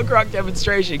 Jack's Punk Rock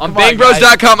Demonstration. On Come on,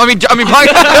 bangbros.com. I mean on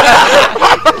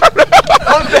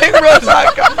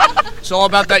bangbros.com. It's all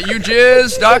about that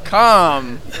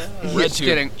youjizz.com. Just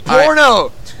kidding.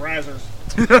 Porno.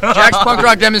 Jack's Punk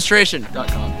Rock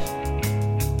Demonstration.com.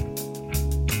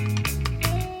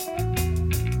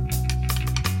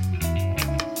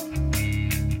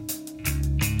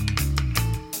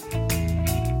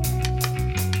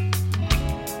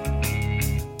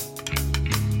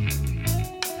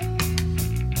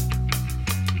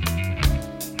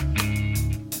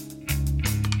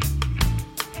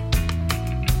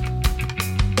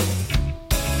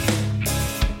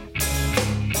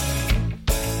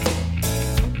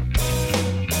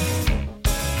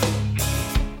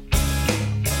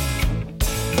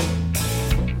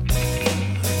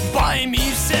 Buy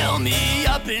me, sell me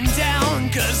up and down,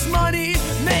 'cause money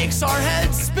makes our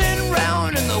heads spin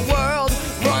round, and the world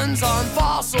runs on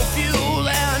fossil fuel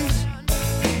and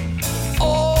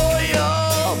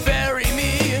oil. Bury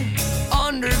me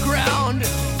underground.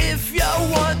 If you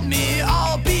want me,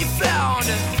 I'll be found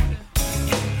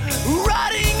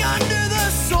rotting under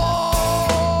the soil.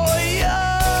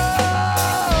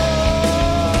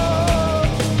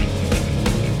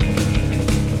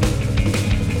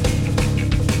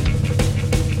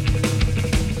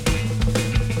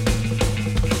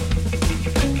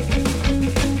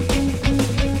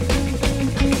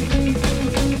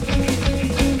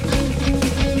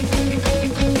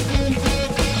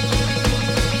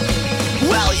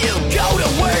 Well, you go to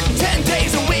work 10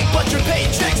 days a week, but your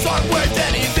paychecks aren't worth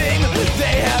anything.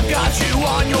 They have got you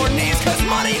on your knees, 'cause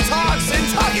money talks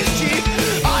and talk is cheap.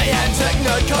 I had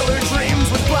technicolor dreams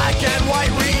with black and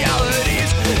white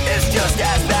realities. It's just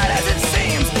as bad as it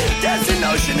seems. There's an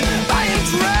ocean, I am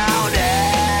drowning.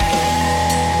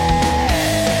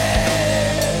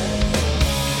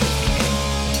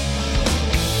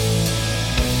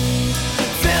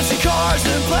 Fancy cars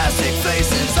and plastic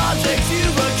faces, objects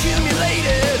you've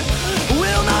accumulated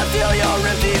will not fill your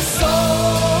empty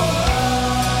soul.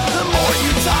 The more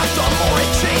you talk, the more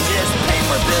it changes.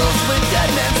 Paper bills with dead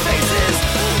men's faces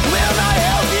will not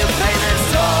help you pay this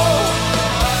toll.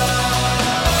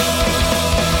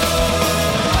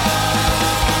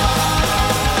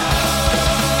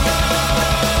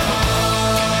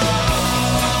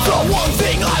 The one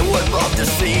thing I would love to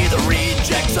see, the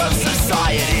rejects of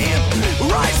society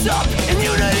rise up in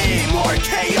unity. More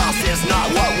chaos is not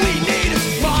what we need.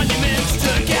 Monuments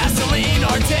to gasoline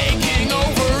are taking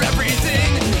over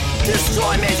everything.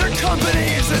 Destroy major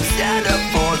companies and stand up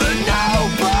for the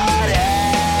nobody.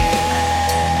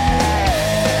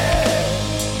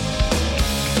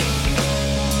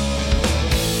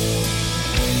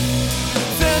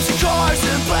 Fancy cars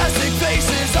and plastic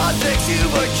faces, objects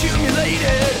you've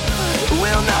accumulated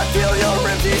will not fill your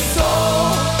empty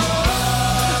soul.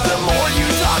 The more you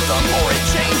talk, the more it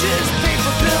changes.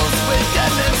 Paper bills with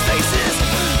dead men's faces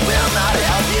will not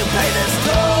help you pay this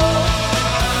toll.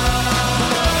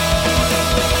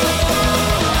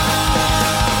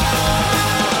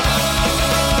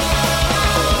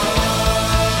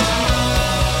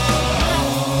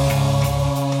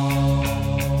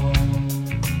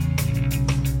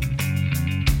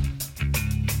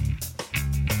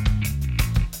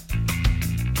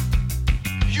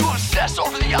 You obsess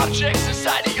over the objects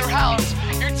inside of your house.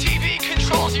 Your TV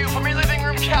controls you from your living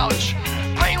room couch.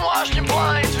 Brainwashed and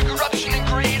blind to corruption and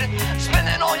greed.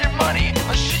 Spending all your money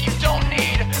on shit you don't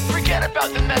need. Forget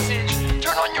about the message.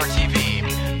 Turn on your TV.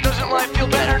 Doesn't life feel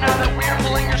better now that we're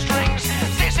pulling your strings?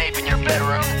 Stay safe in your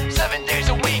bedroom 7 days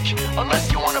a week,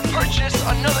 unless you want to purchase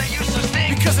another useless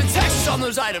thing. Because the taxes on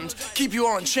those items keep you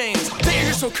on chains. They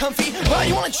are so comfy, why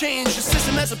you want to change a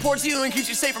system that supports you and keeps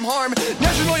you safe from harm?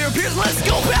 Now you know your peers, let's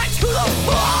go back to the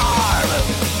farm.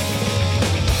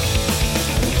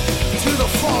 To the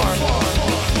farm.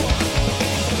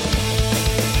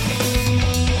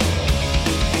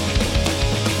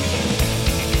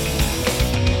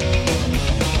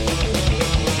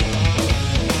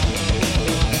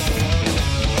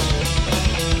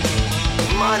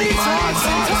 Money talks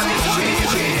and talk is cheap.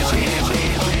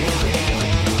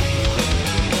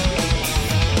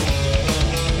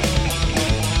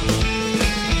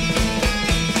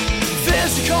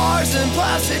 Fancy cars and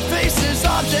plastic faces,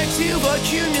 objects you've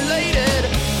accumulated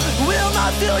will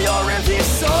not fill your empty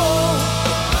soul.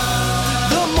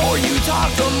 The more you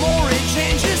talk, the more it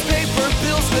changes. Paper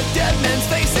bills with dead men's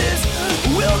faces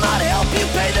will not help you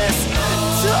pay this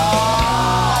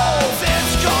toll.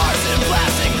 Fancy cars and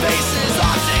plastic faces,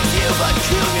 objects you've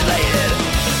accumulated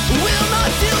will not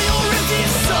fill your empty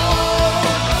soul.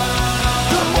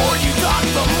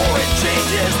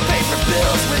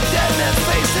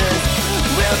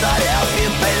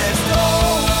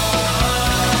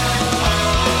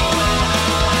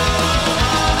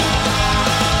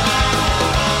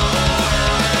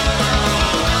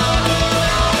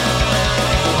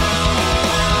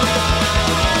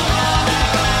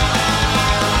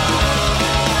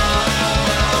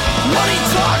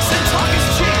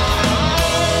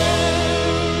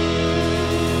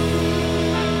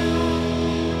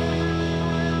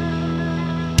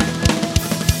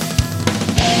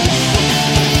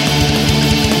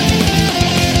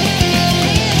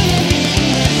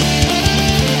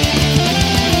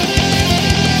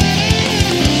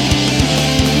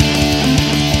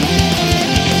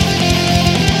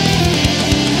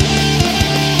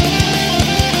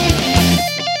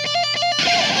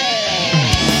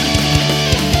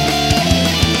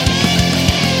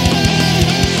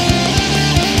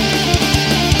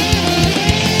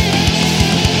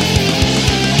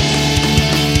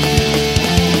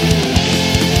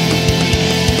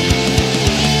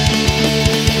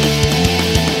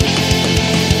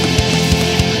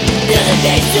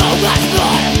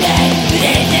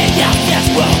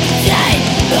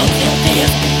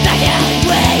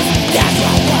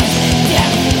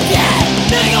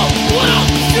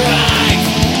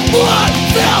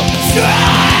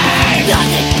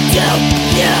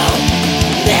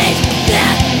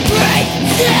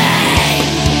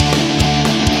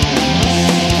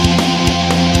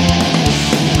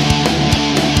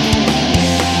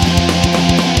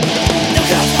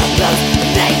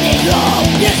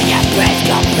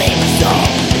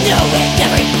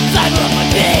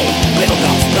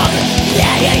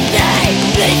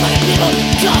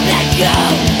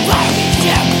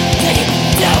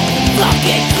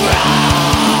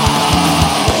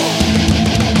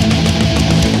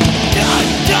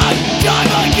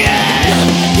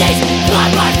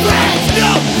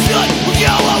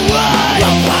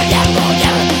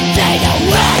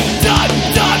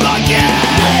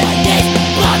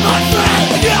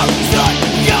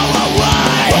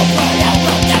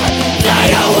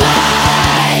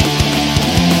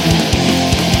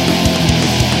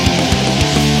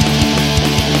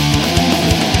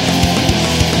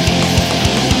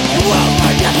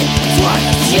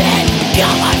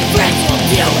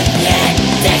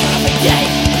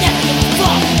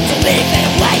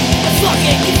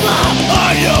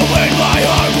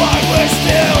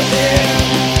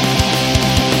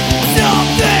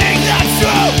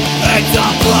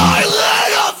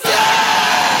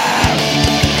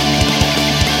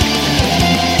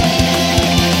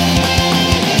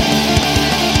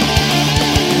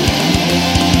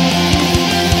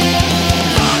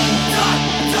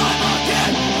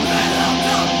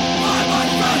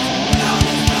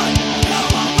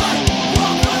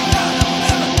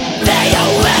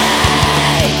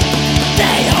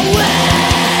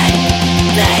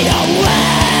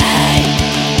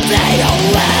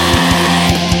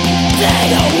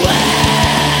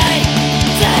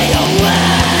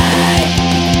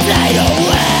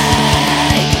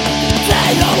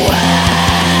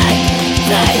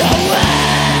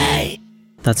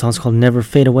 That song's called Never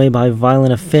Fade Away by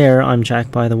Violent Affair. I'm Jack,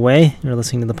 by the way. You're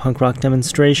listening to the Punk Rock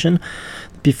Demonstration.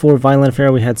 Before Violent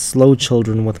Affair, we had Slow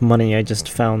Children with Money. I just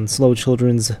found Slow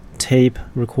Children's tape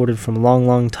recorded from a long,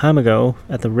 long time ago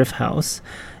at the Riff House,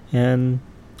 and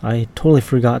I totally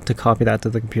forgot to copy that to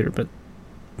the computer, but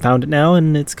found it now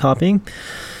and it's copying.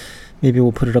 Maybe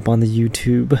we'll put it up on the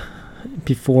YouTube.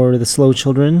 Before Slow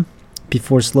Children,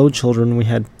 we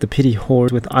had The Pity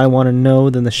Horde with I Wanna Know,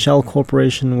 then the Shell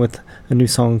Corporation with a new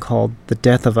song called The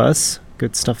Death of Us.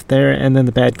 Good stuff there. And then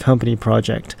the Bad Company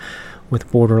Project with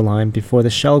Borderline before the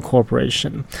Shell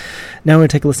Corporation. Now we're going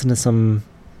to take a listen to some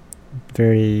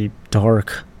very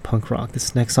dark punk rock.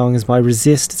 This next song is by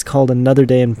Resist. It's called Another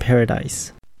Day in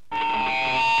Paradise.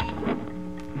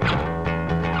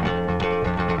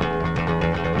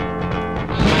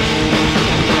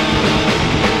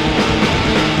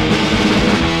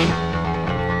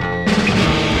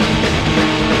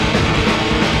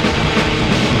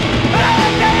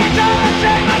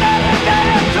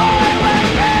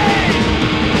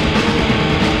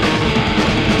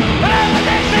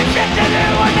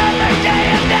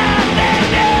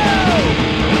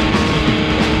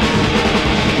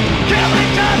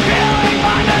 Killing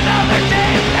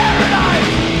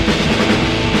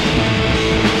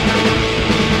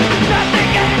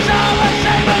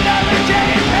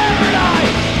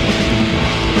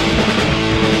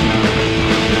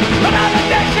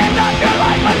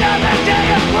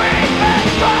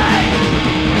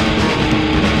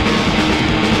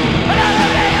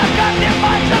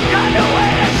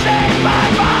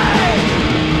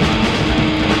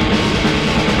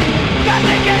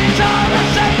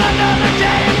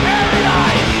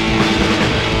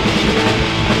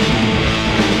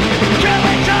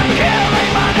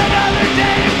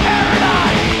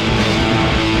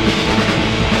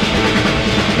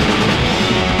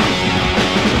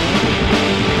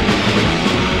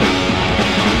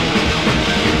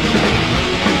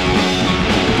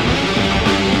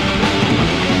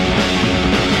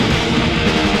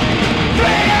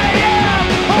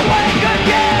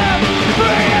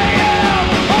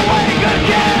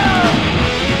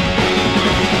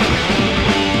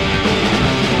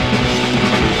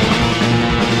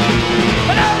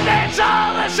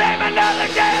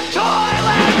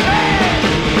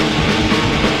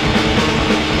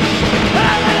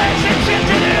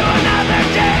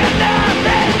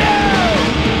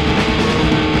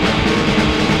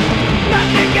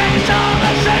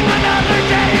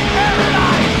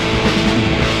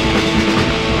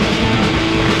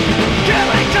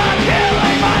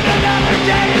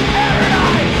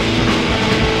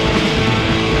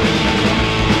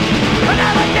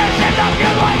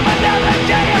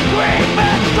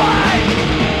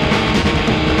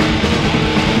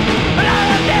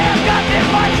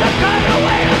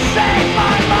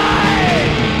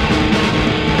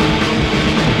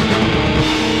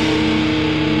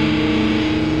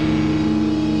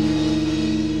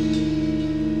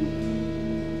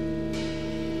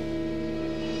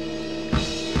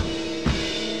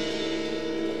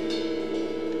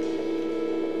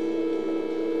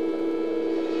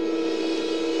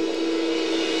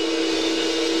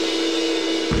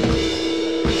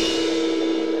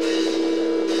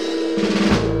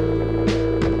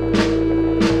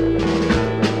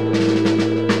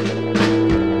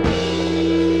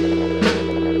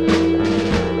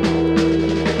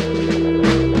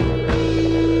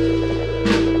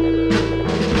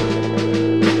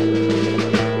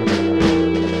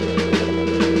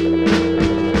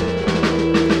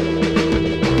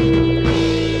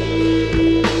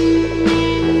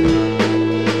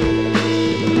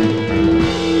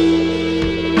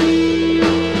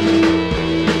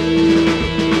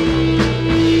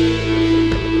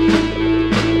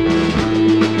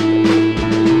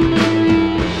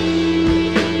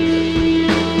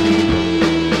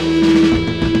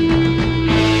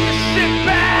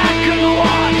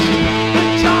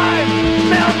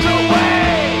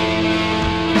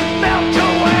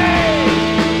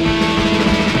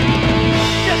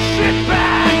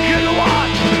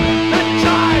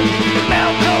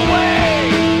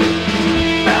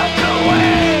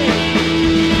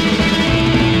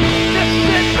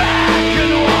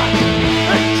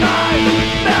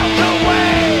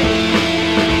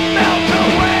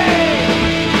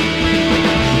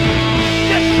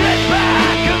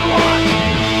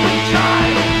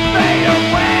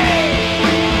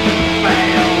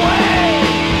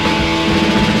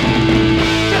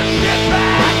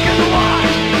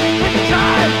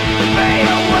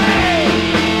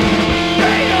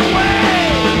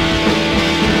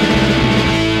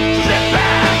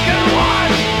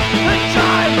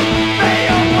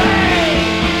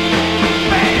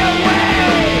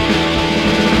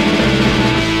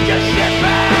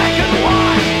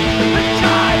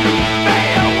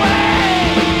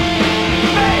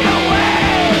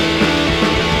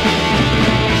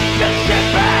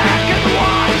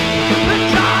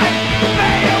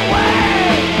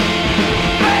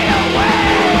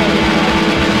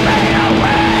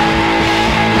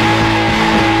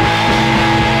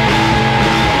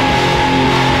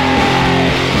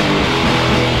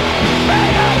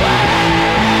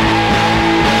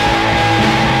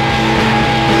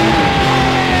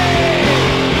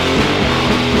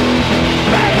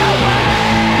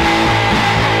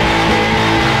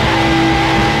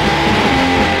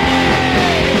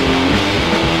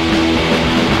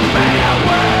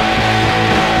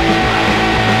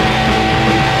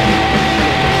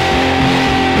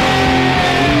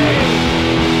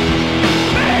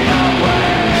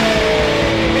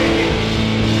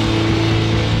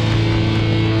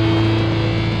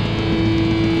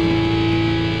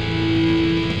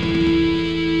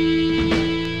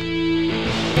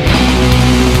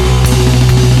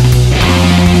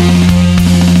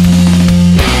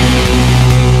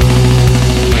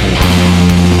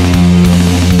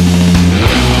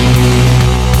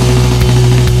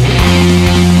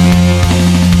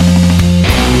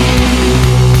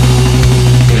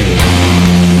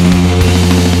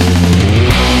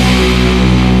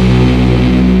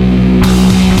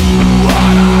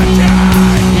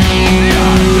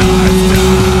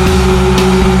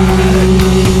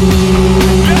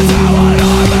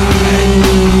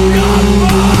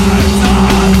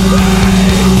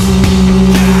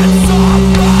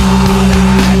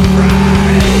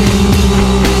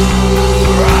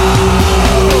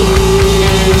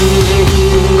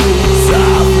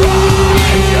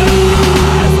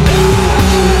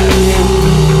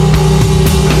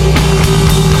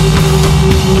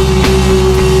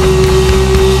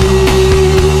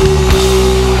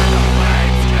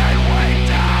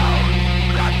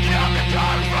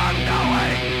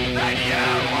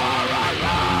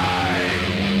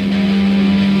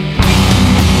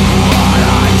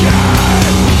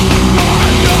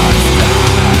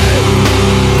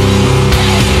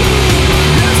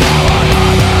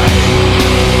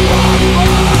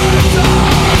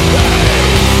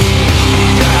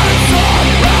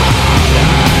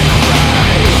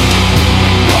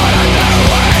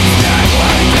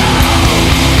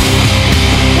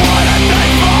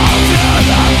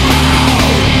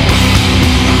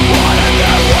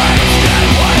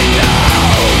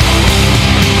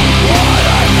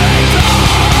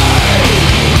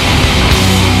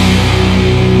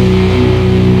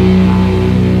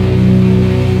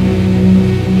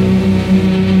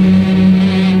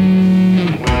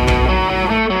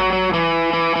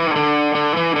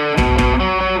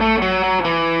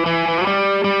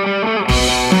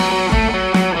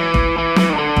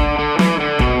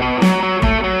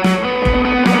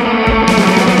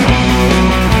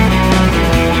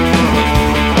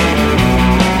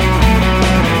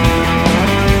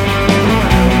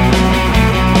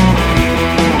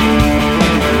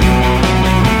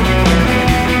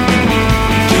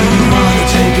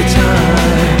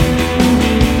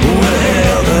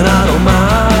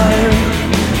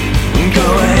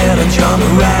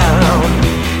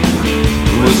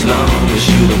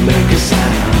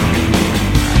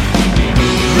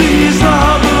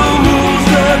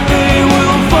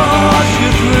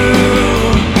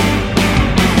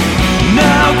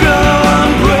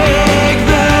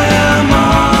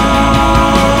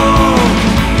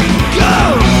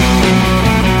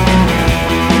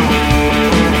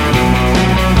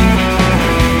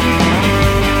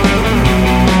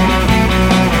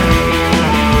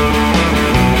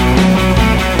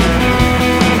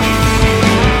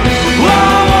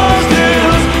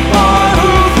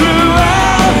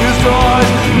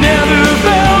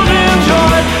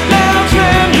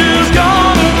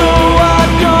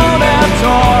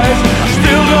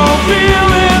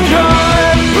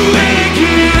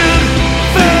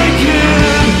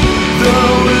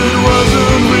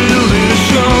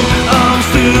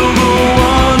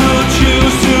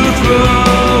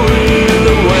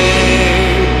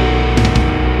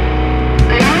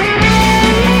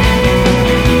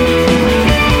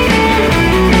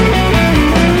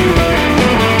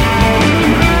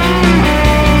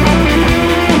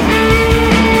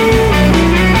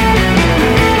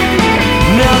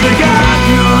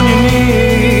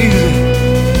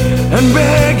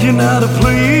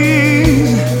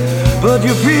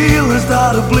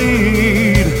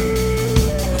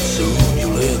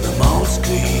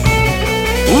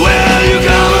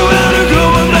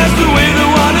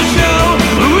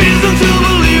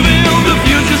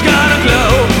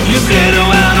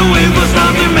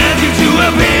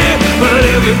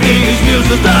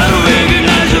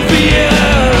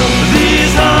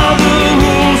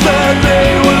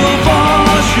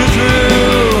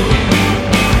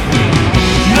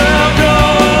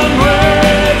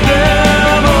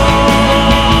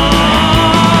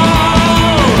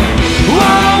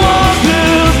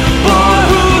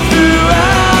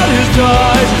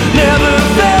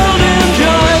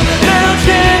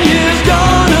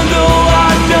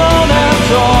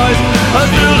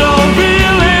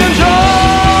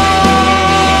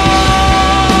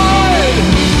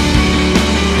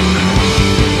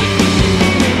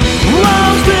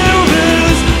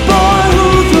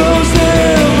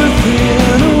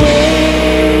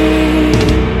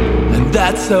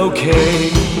That's okay.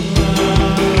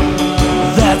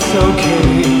 That's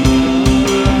okay.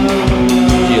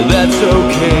 Yeah, that's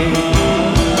okay.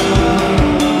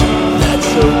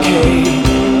 That's okay.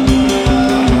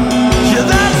 Yeah,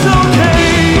 that's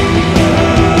okay.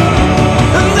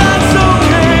 And that's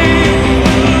okay.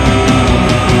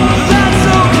 That's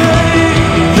okay.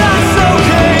 That's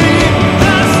okay.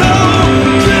 That's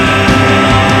okay.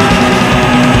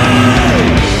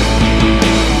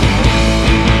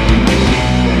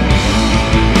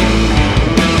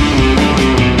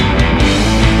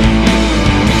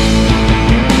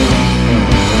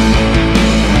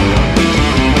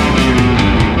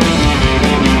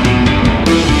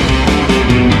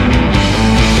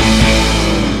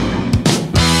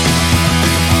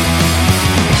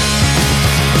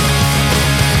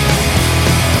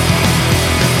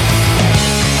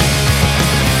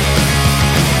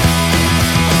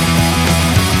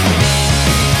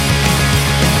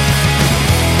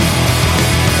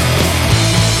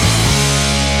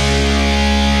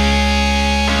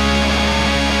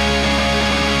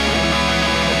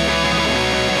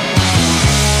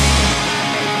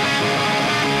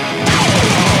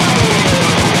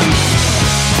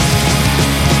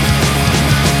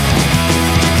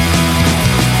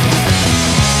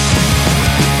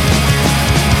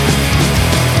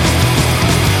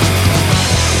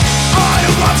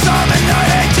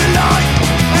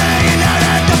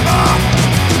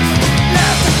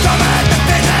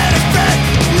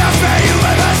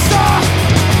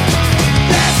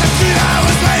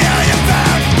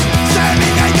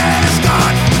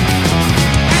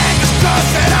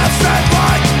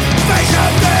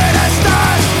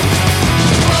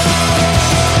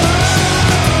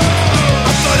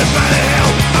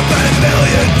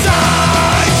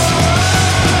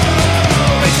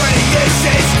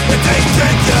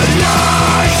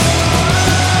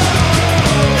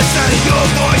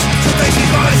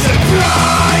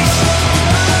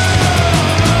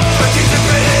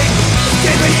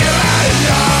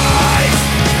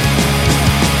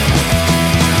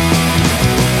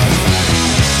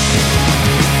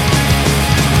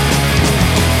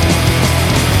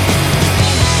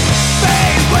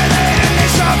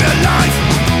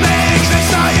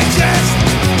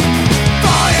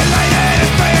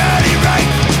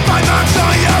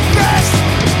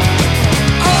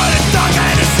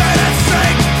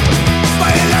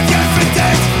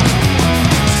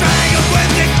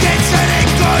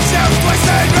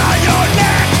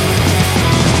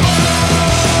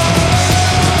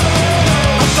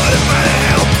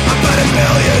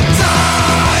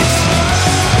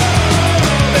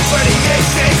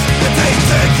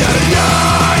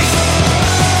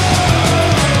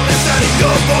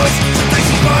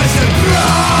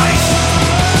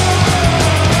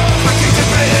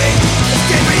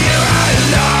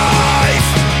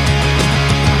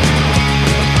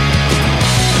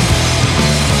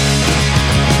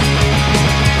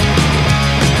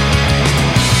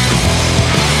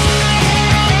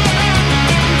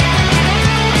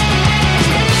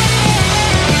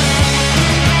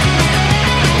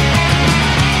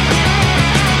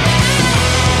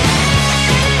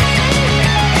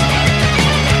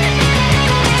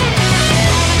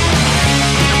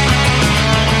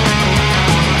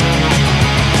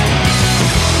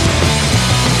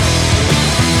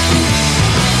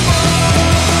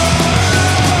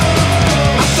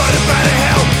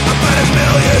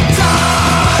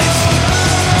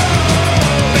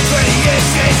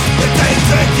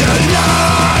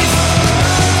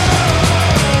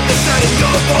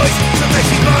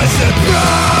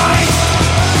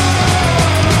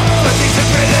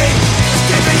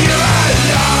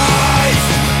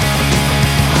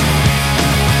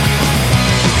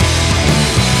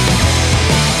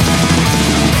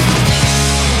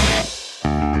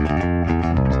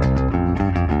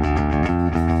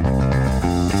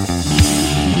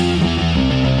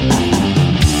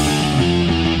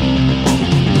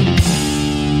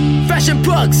 Fashion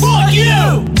punks! Fuck you!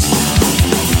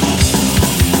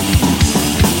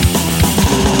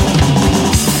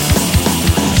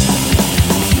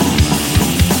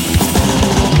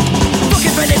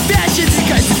 Fucking finding fashions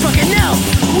because it's fucking now.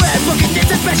 We're fucking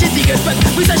dance and fashion seekers, but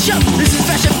we start shop. This is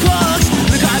fashion punks.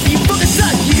 Look how you fucking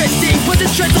suck. You guys think, put the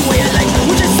trends away. I like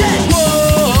what you said. Whoa.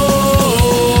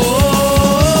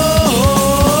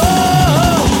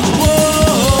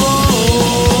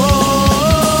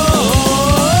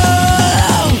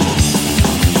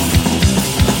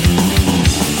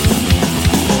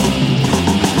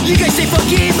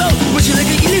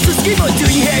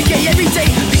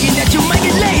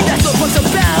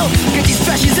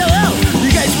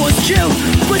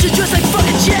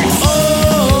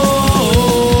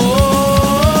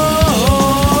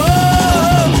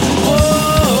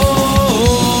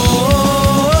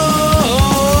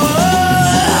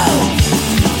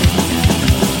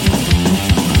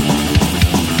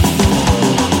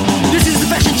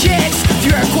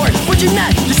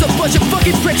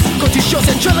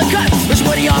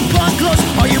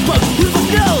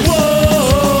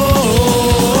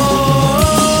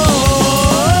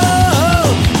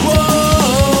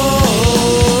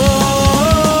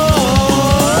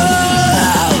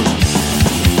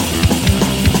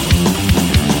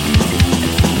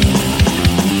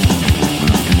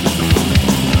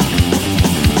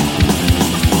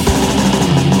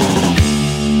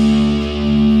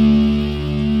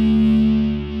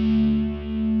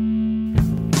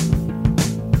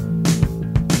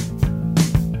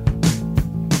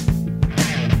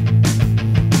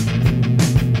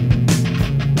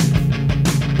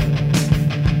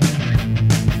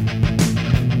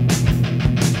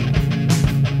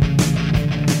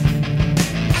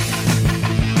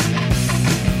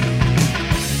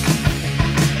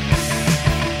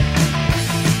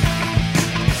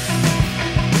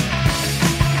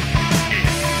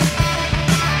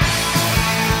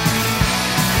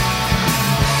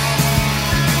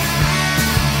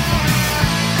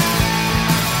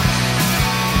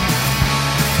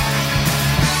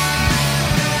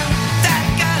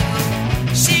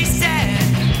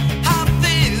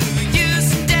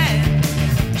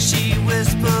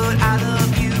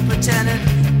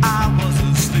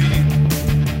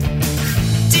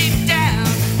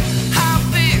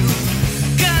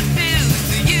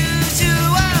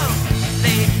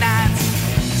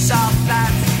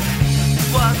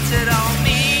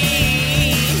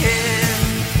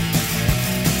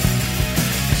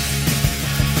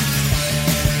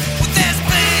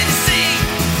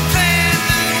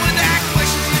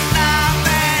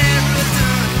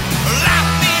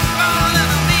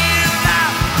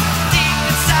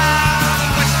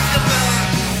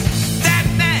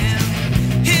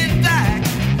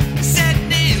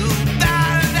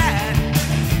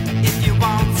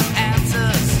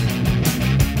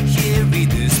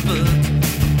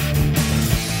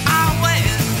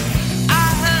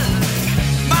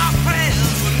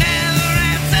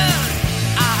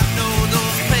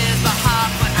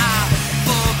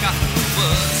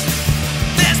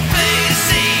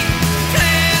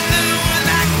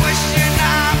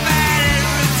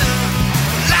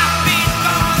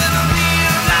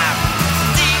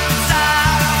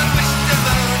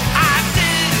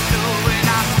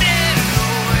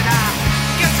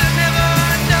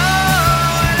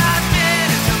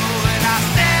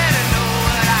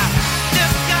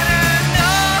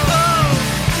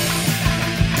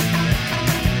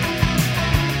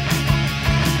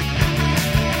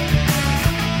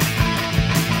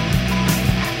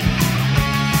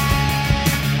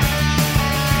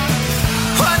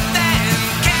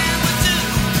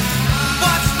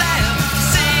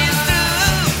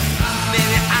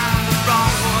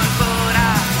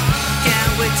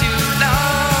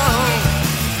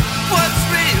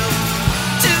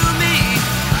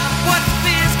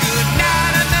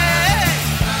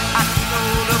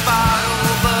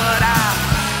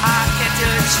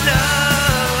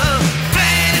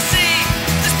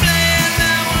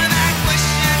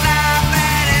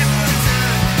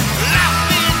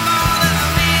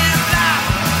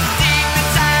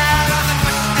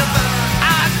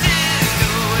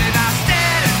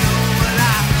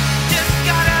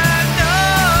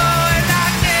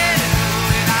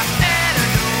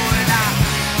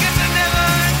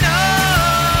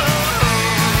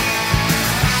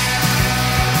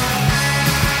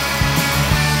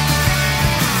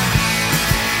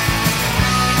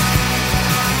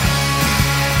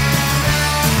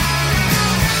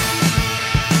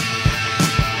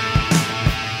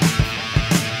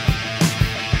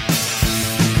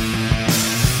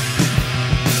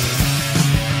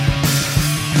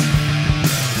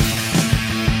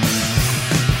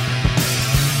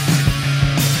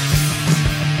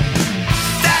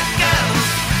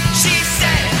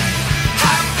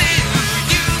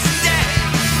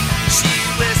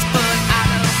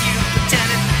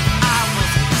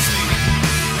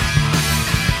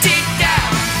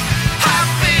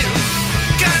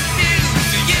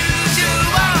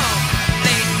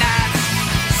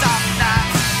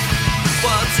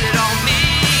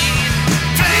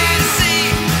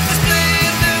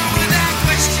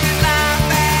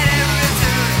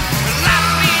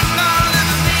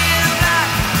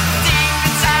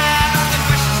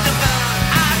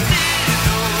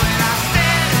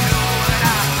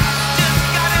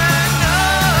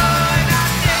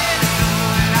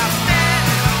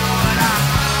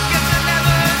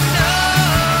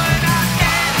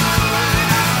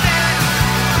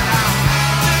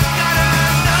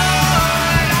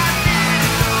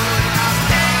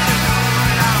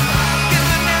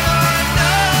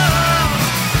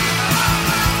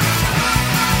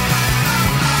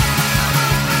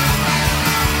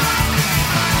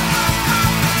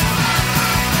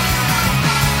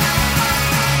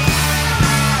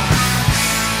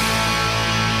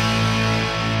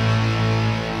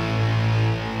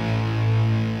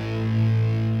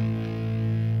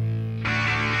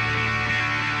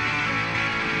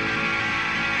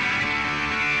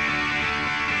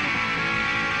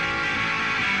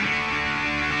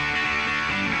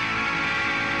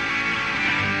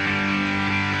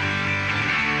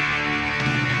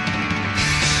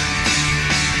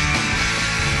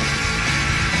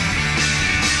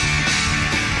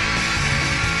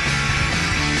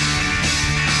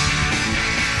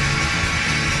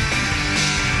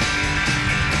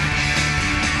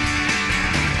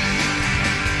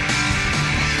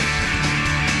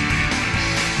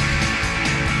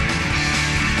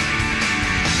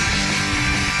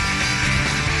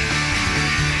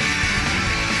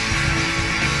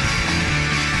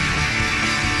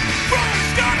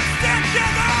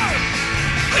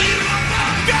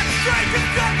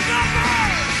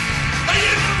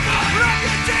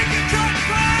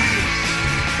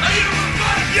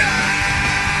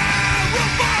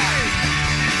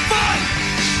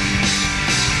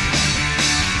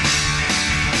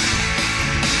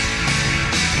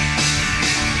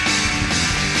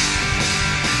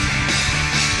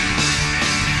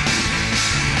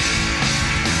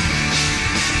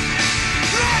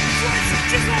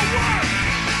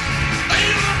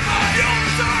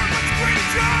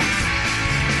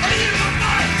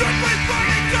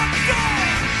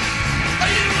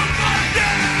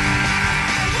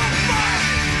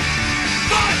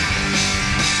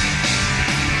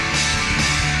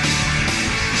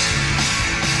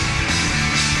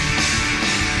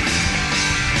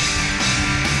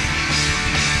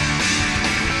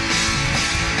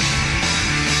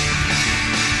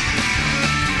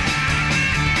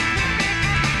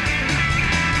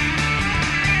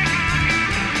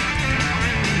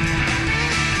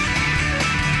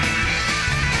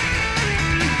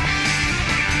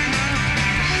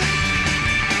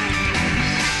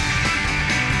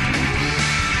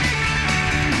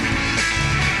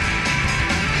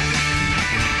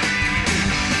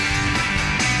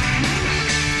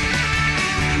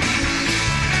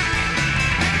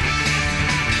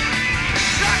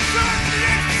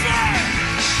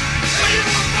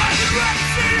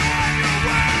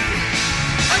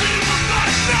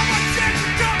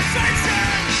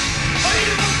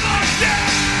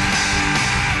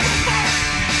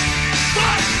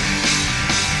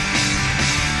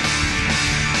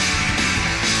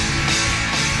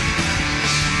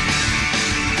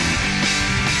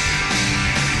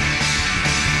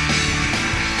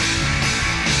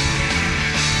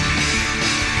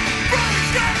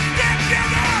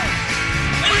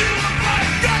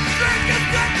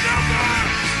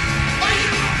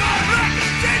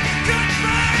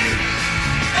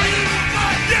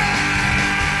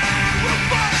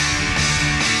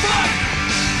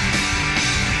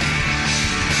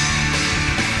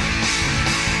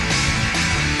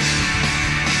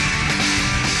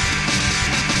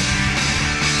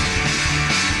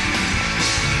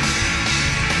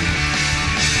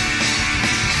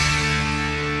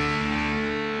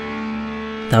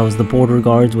 That was the Border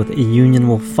Guards with A Union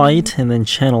Will Fight, and then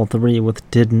Channel 3 with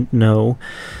Didn't Know.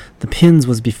 The Pins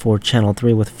was before Channel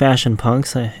 3 with Fashion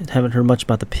Punks. I haven't heard much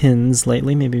about the Pins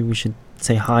lately. Maybe we should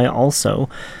say hi also.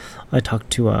 I talked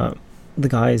to the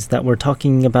guys that were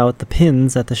talking about the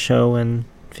Pins at the show and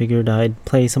figured I'd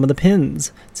play some of the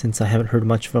Pins since I haven't heard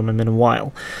much from them in a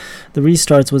while. The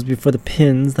Restarts was before the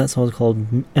Pins. That song was called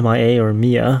MIA or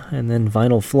Mia, and then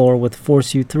Vinyl Floor with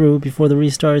Force You Through before the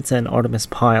Restarts, and Artemis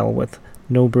Pyle with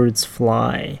No Birds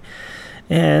Fly.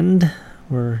 And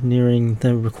we're nearing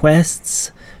the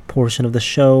requests portion of the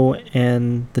show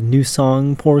and the new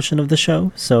song portion of the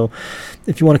show. So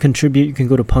if you want to contribute, you can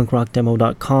go to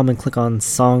punkrockdemo.com and click on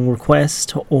Song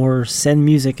Request, or send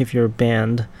music if you're a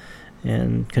band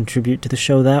and contribute to the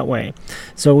show that way.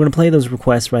 So we're going to play those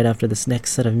requests right after this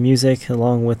next set of music,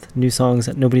 along with new songs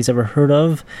that nobody's ever heard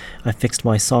of. I fixed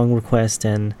my song request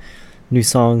and new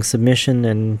song submission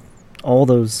and all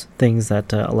those things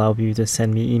that allow you to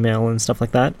send me email and stuff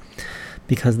like that,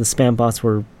 because the spam bots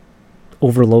were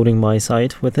overloading my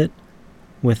site with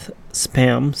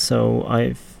spam. So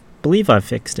I believe I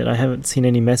fixed it. I haven't seen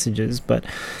any messages, but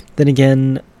then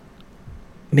again,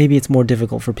 maybe it's more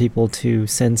difficult for people to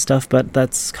send stuff, but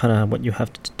that's kind of what you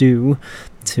have to do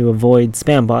to avoid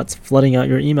spam bots flooding out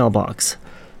your email box.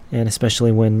 And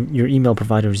especially when your email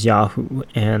provider is Yahoo,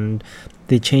 and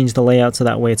they changed the layout so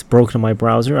that way it's broken in my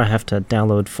browser. I have to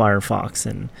download Firefox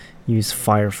and use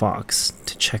Firefox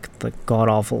to check the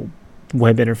god-awful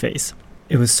web interface.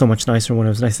 It was so much nicer when it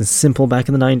was nice and simple back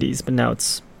in the 90s, but now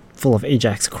it's full of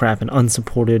Ajax crap and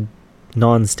unsupported,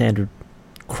 non-standard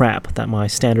crap that my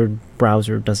standard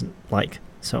browser doesn't like.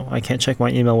 So I can't check my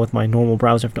email with my normal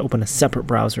browser. I have to open a separate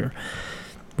browser,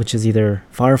 which is either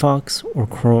Firefox or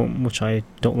Chrome, which I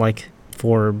don't like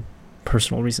for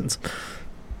personal reasons.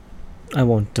 I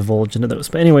won't divulge into those.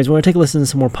 But anyways, we're going to take a listen to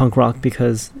some more punk rock,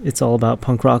 because it's all about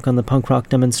punk rock on the punk rock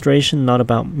demonstration, not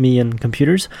about me and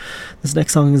computers. This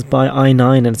next song is by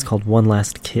I9, and it's called One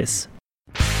Last Kiss.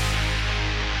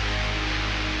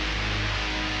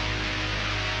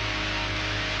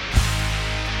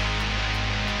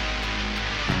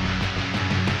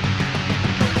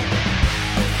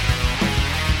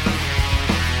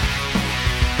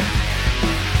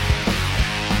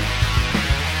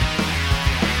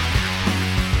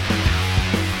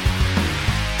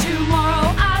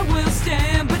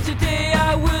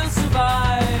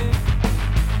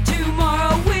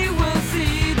 Tomorrow we will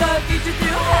see the future through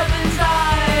heaven's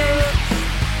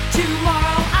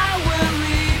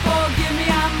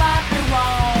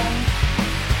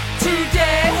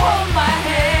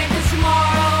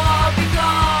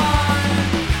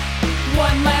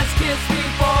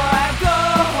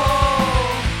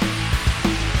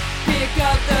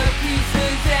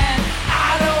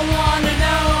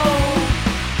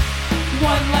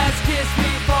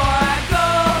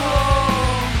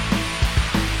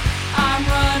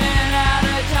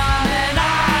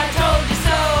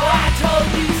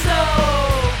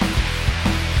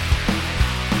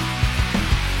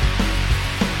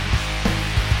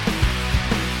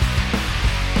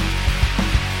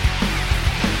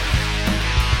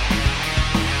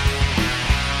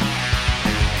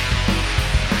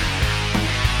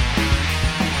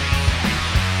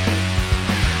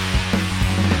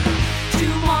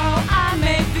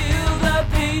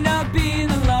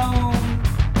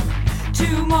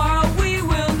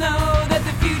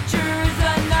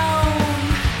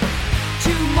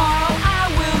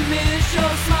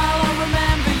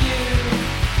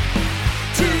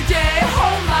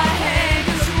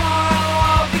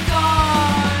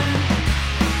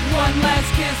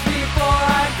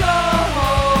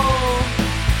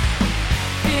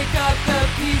pick up the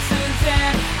pieces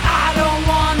and I don't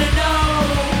wanna know.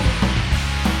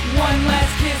 One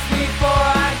last kiss before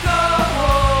I go.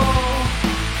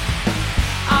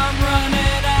 I'm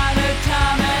running out of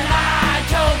time and I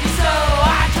told you so,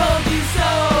 I told you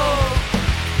so.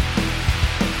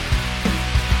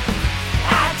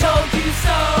 I told you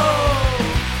so.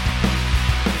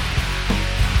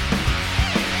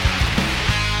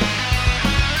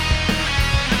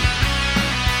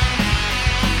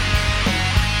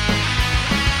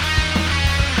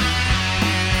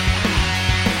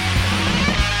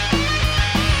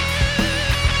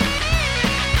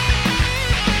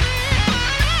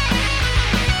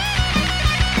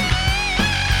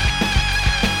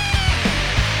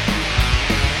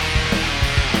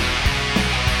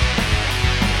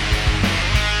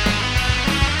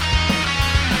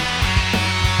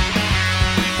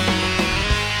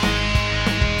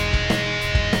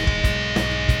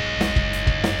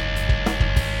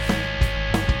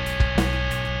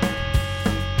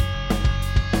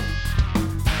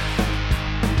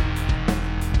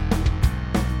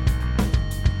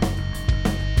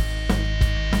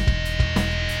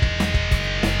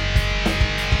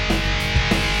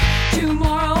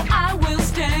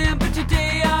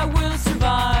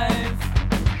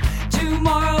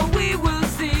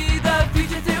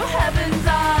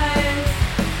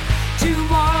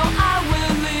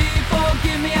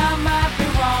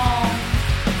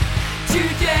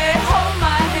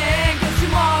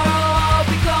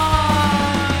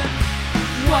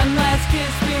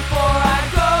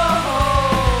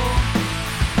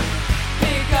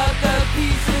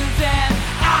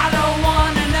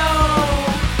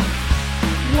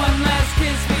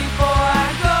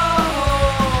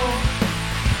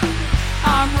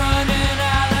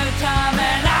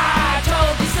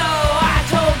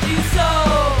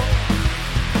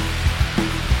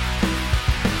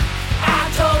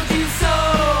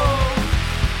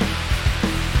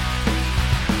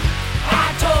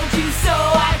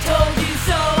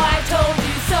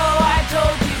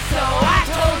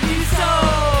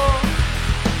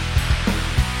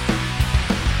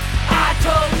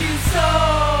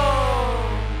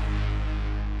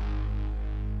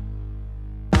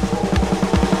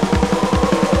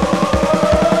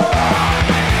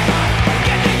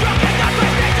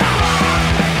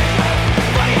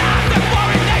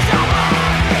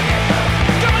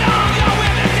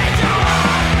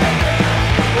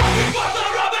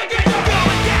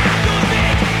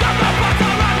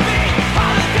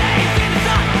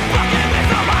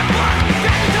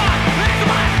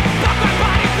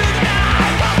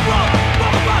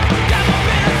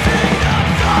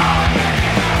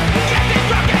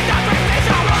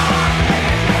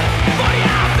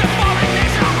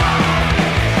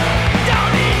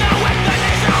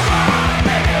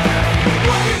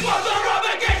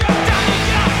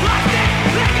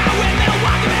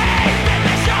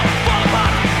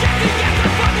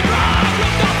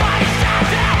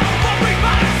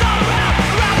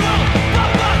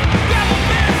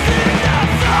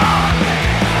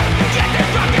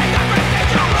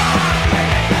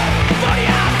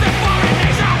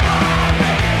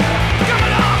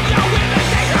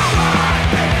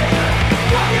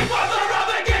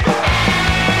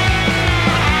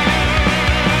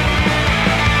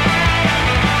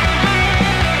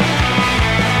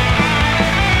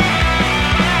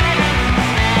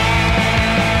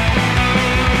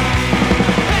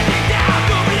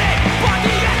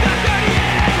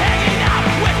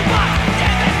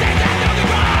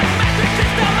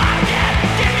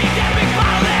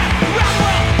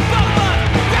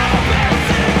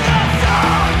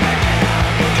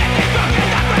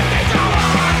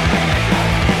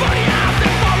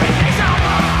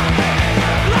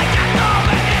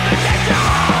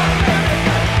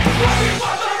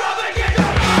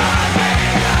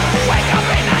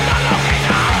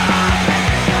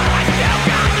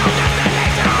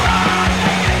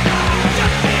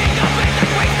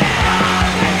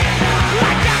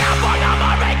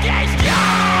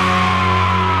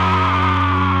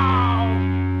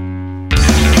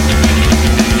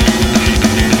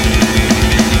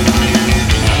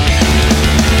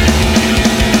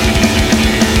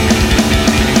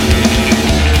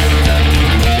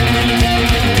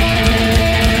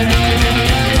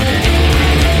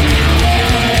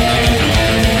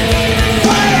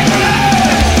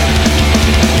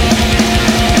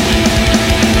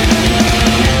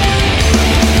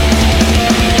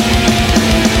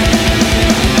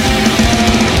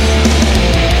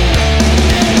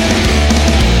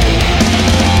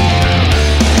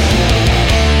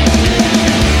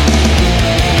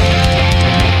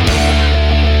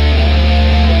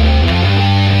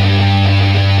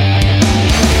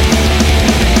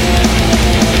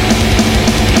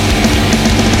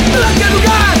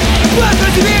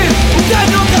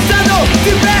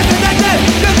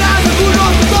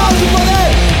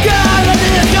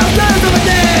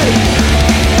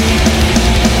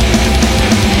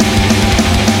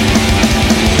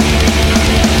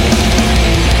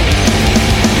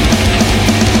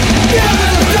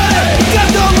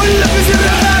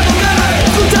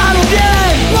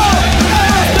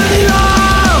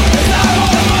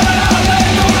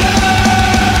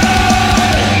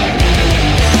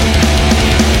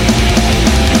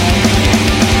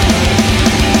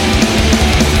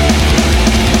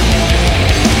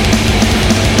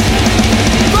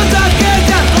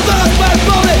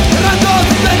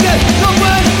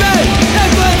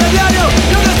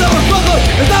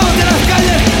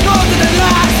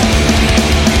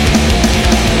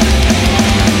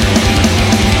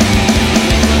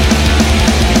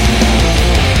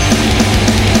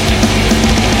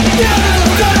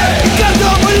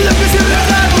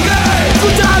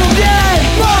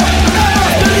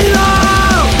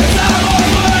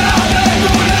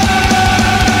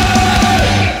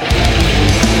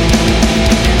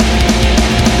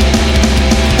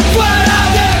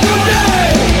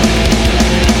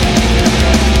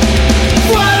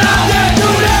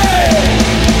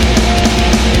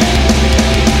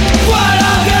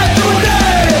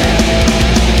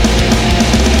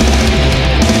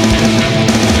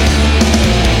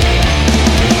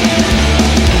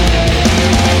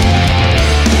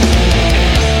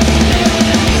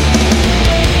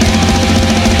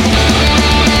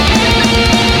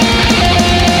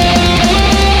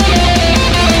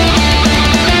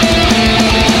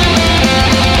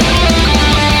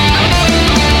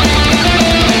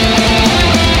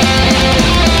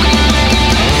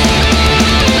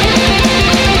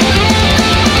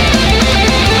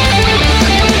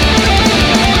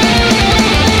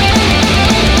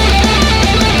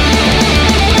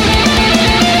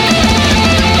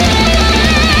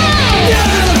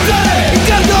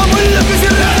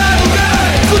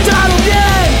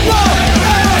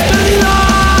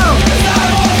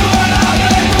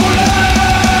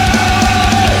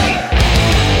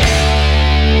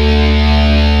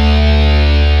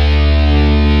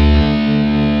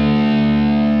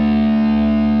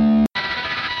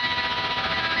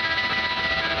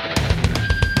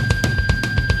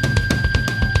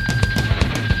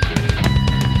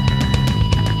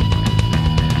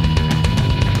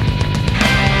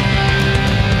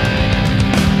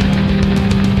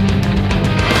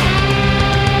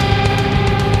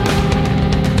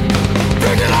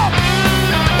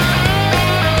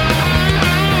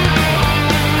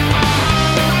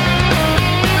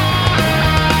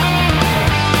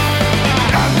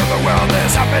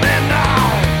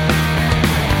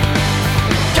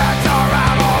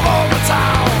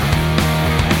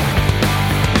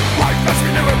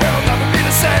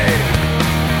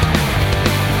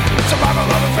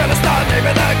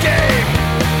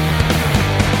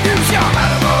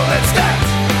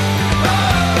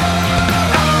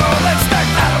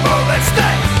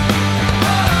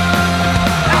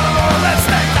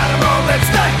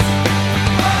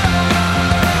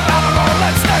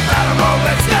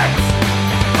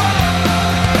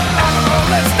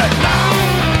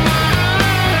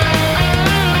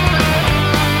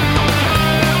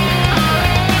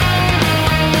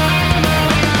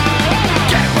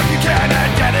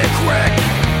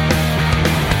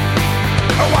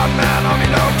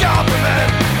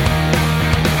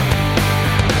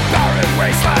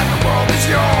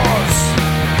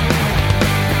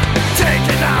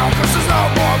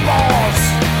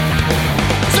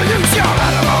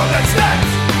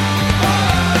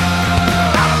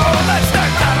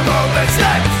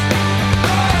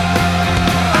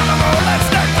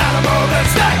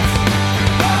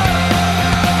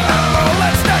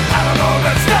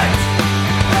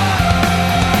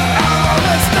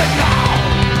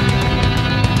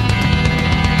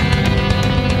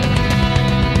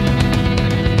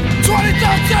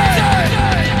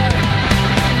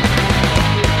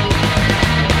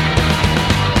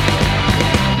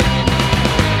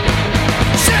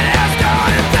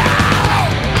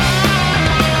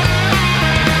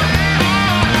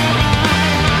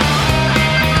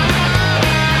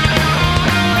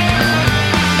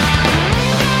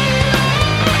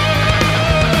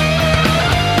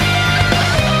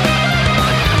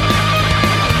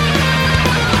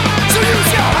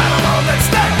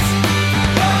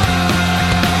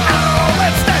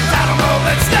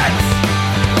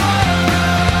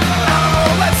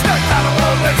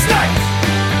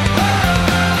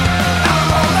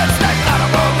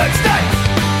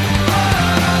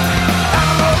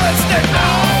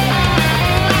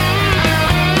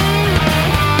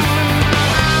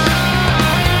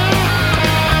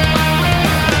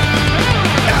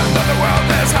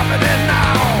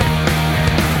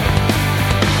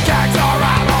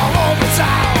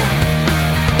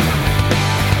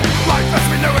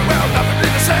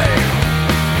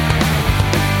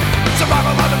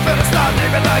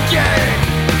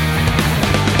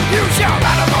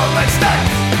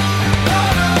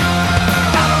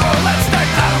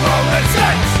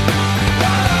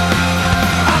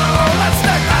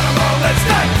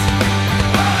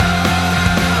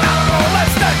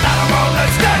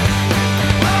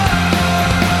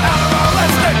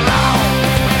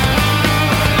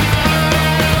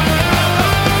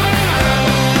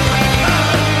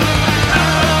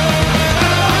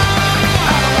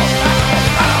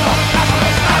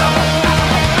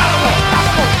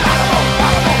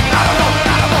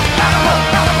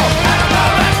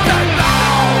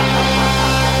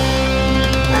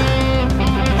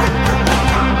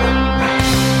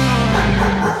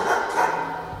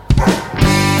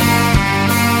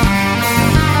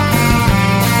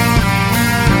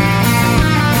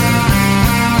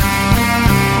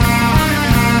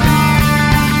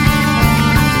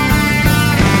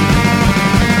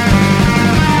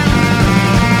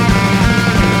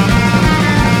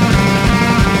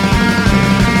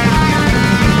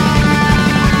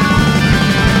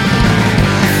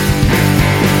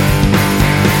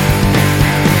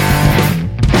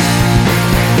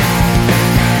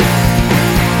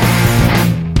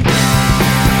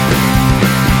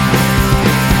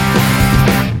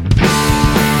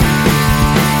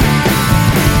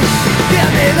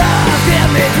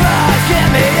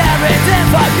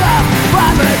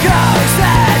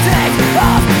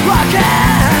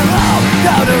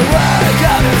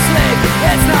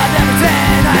 It's not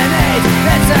everything I need.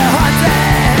 It's a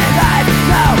haunted life,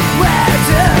 nowhere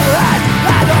to hide.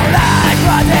 I don't like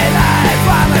what they like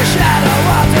from the shadow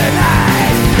of the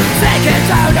night. Sick and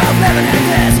tired of living in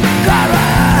this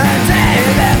quarantine.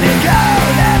 Let me go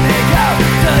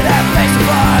to that place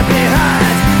far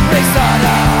behind. We start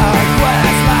our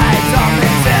quest like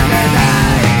zombies in the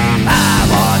night. I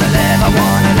wanna live, I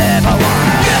wanna live, I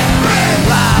wanna live.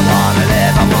 I wanna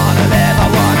live, I wanna live, I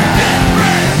wanna live.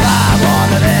 I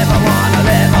wanna live, I wanna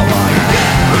live, I wanna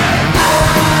live. I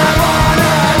wanna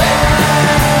live.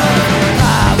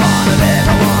 I wanna live,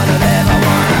 I wanna live, I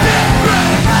wanna live.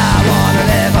 I wanna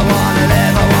live, I wanna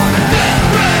live, I wanna live.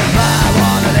 I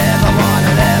wanna live, I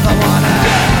wanna live, I wanna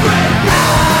live.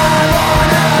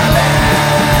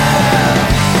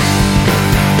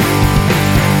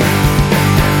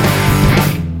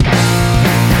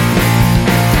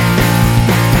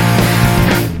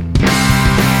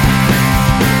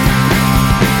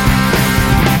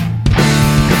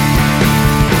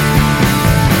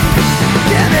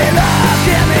 Give me love,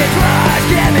 give me trust,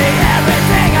 give me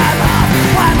everything I love.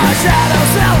 While my shadow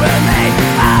still remain,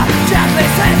 I'll gently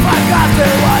say fuck off to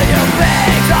all you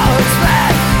pigs, all who's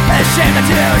fed. Ashamed that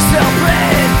you still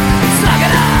breathe,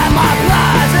 sucking on my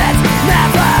blood, it's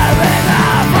never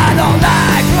enough. I don't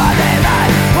like what they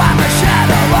like, I'm a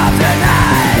shadow of the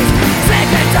night. Sick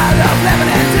and tired of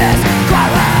living in this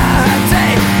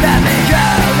quarantine. Let me go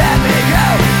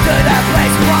to that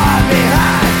place far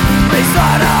behind. We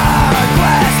start our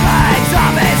quest like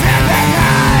zombies in the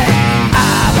night.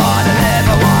 I wanna live,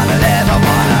 I wanna live, I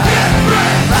wanna live.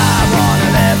 I wanna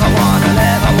live, I wanna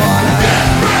live, I wanna live.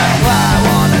 I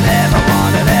wanna live, I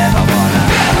wanna live, I wanna live.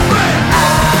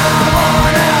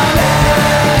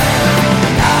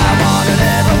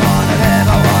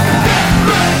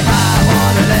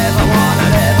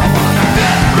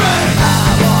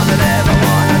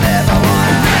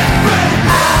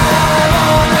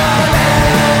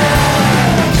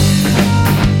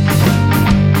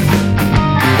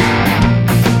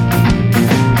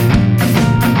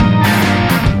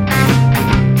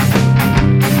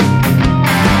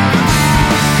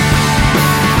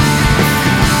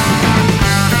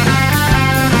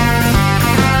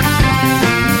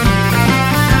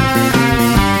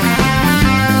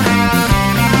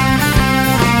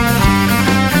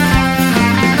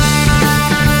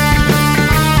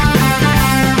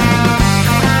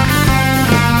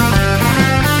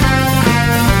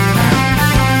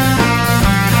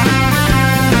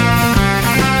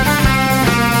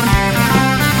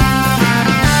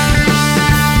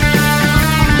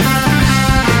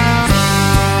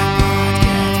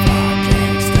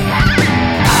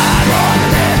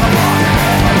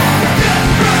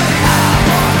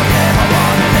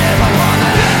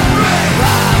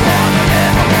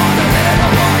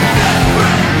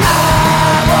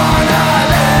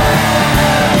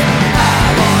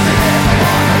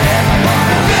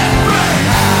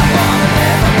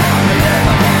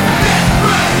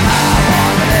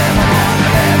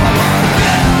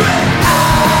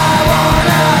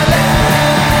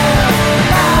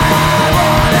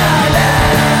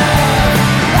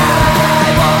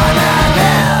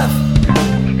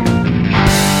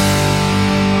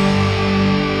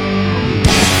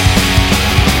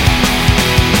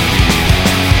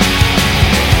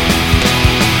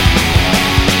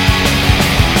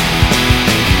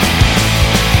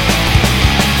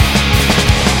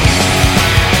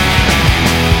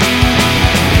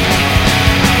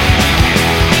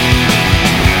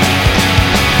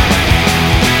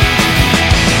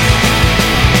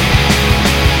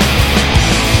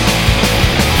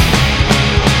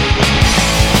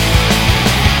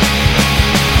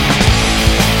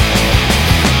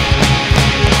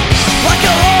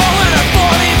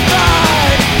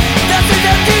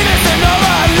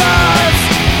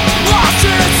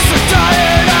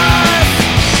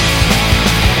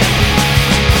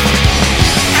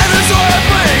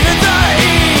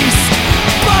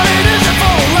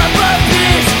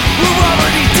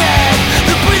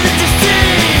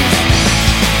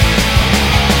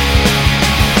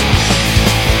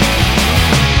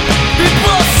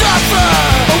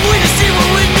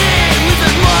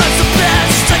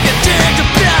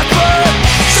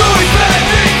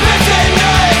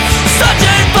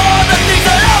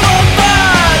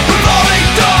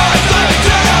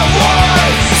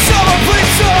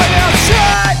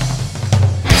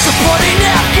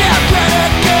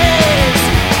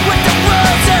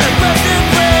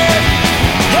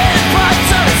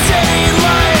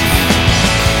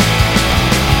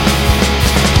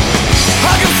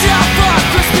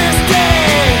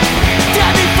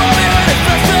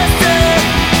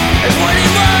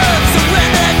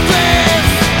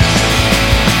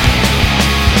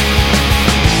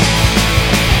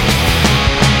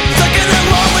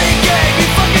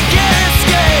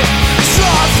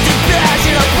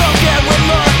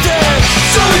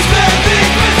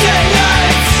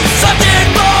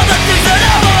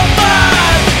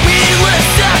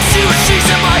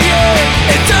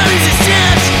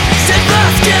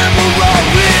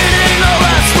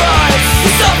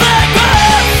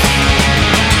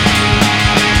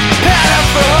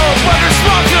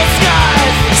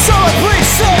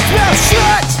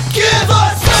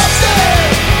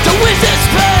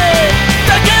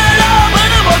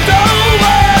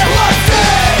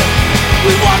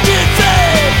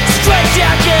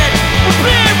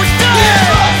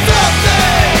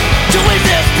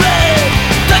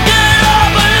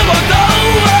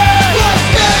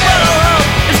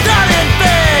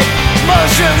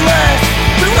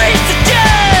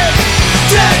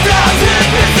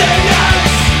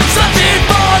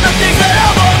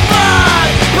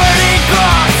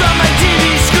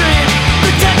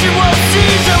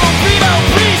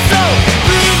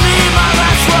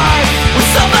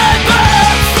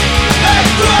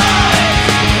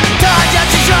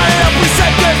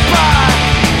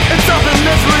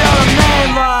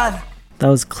 That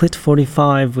was Clit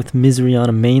 45 with Misery on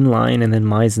a Main Line, and then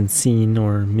Mise en Scene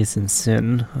or Mise en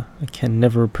Scène. I can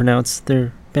never pronounce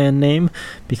their band name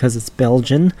because it's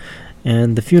Belgian,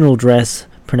 and The Funeral Dress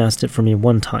pronounced it for me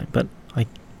one time, but I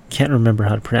can't remember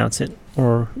how to pronounce it,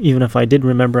 or even if I did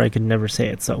remember, I could never say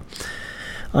it, so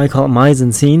I call it Mise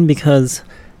en Scene because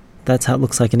that's how it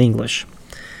looks like in English.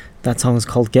 That song is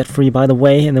called Get Free, by the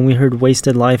way, and then we heard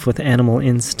Wasted Life with Animal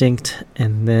Instinct,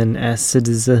 and then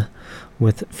Acids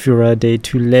with Fura de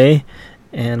Toulet,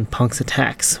 and Punk's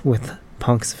Attacks with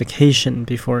Punk's Vacation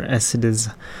before Acids.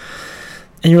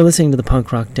 And you're listening to the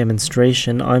Punk Rock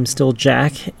Demonstration. I'm still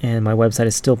Jack, and my website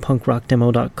is still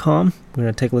punkrockdemo.com. We're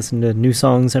going to take a listen to new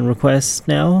songs and requests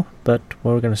now, but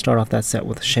we're going to start off that set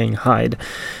with Shanghai.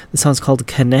 The song's called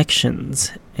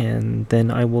Connections, and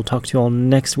then I will talk to you all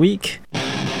next week.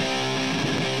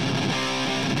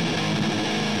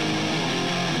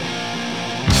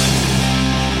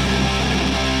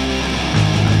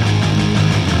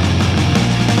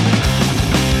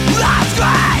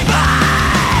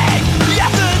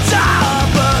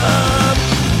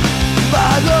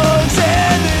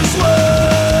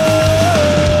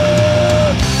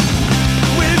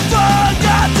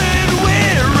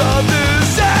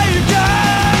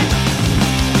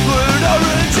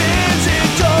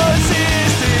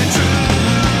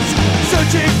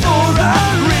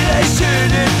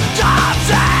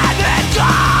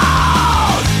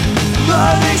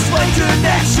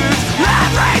 Connections,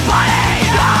 everybody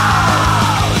knows.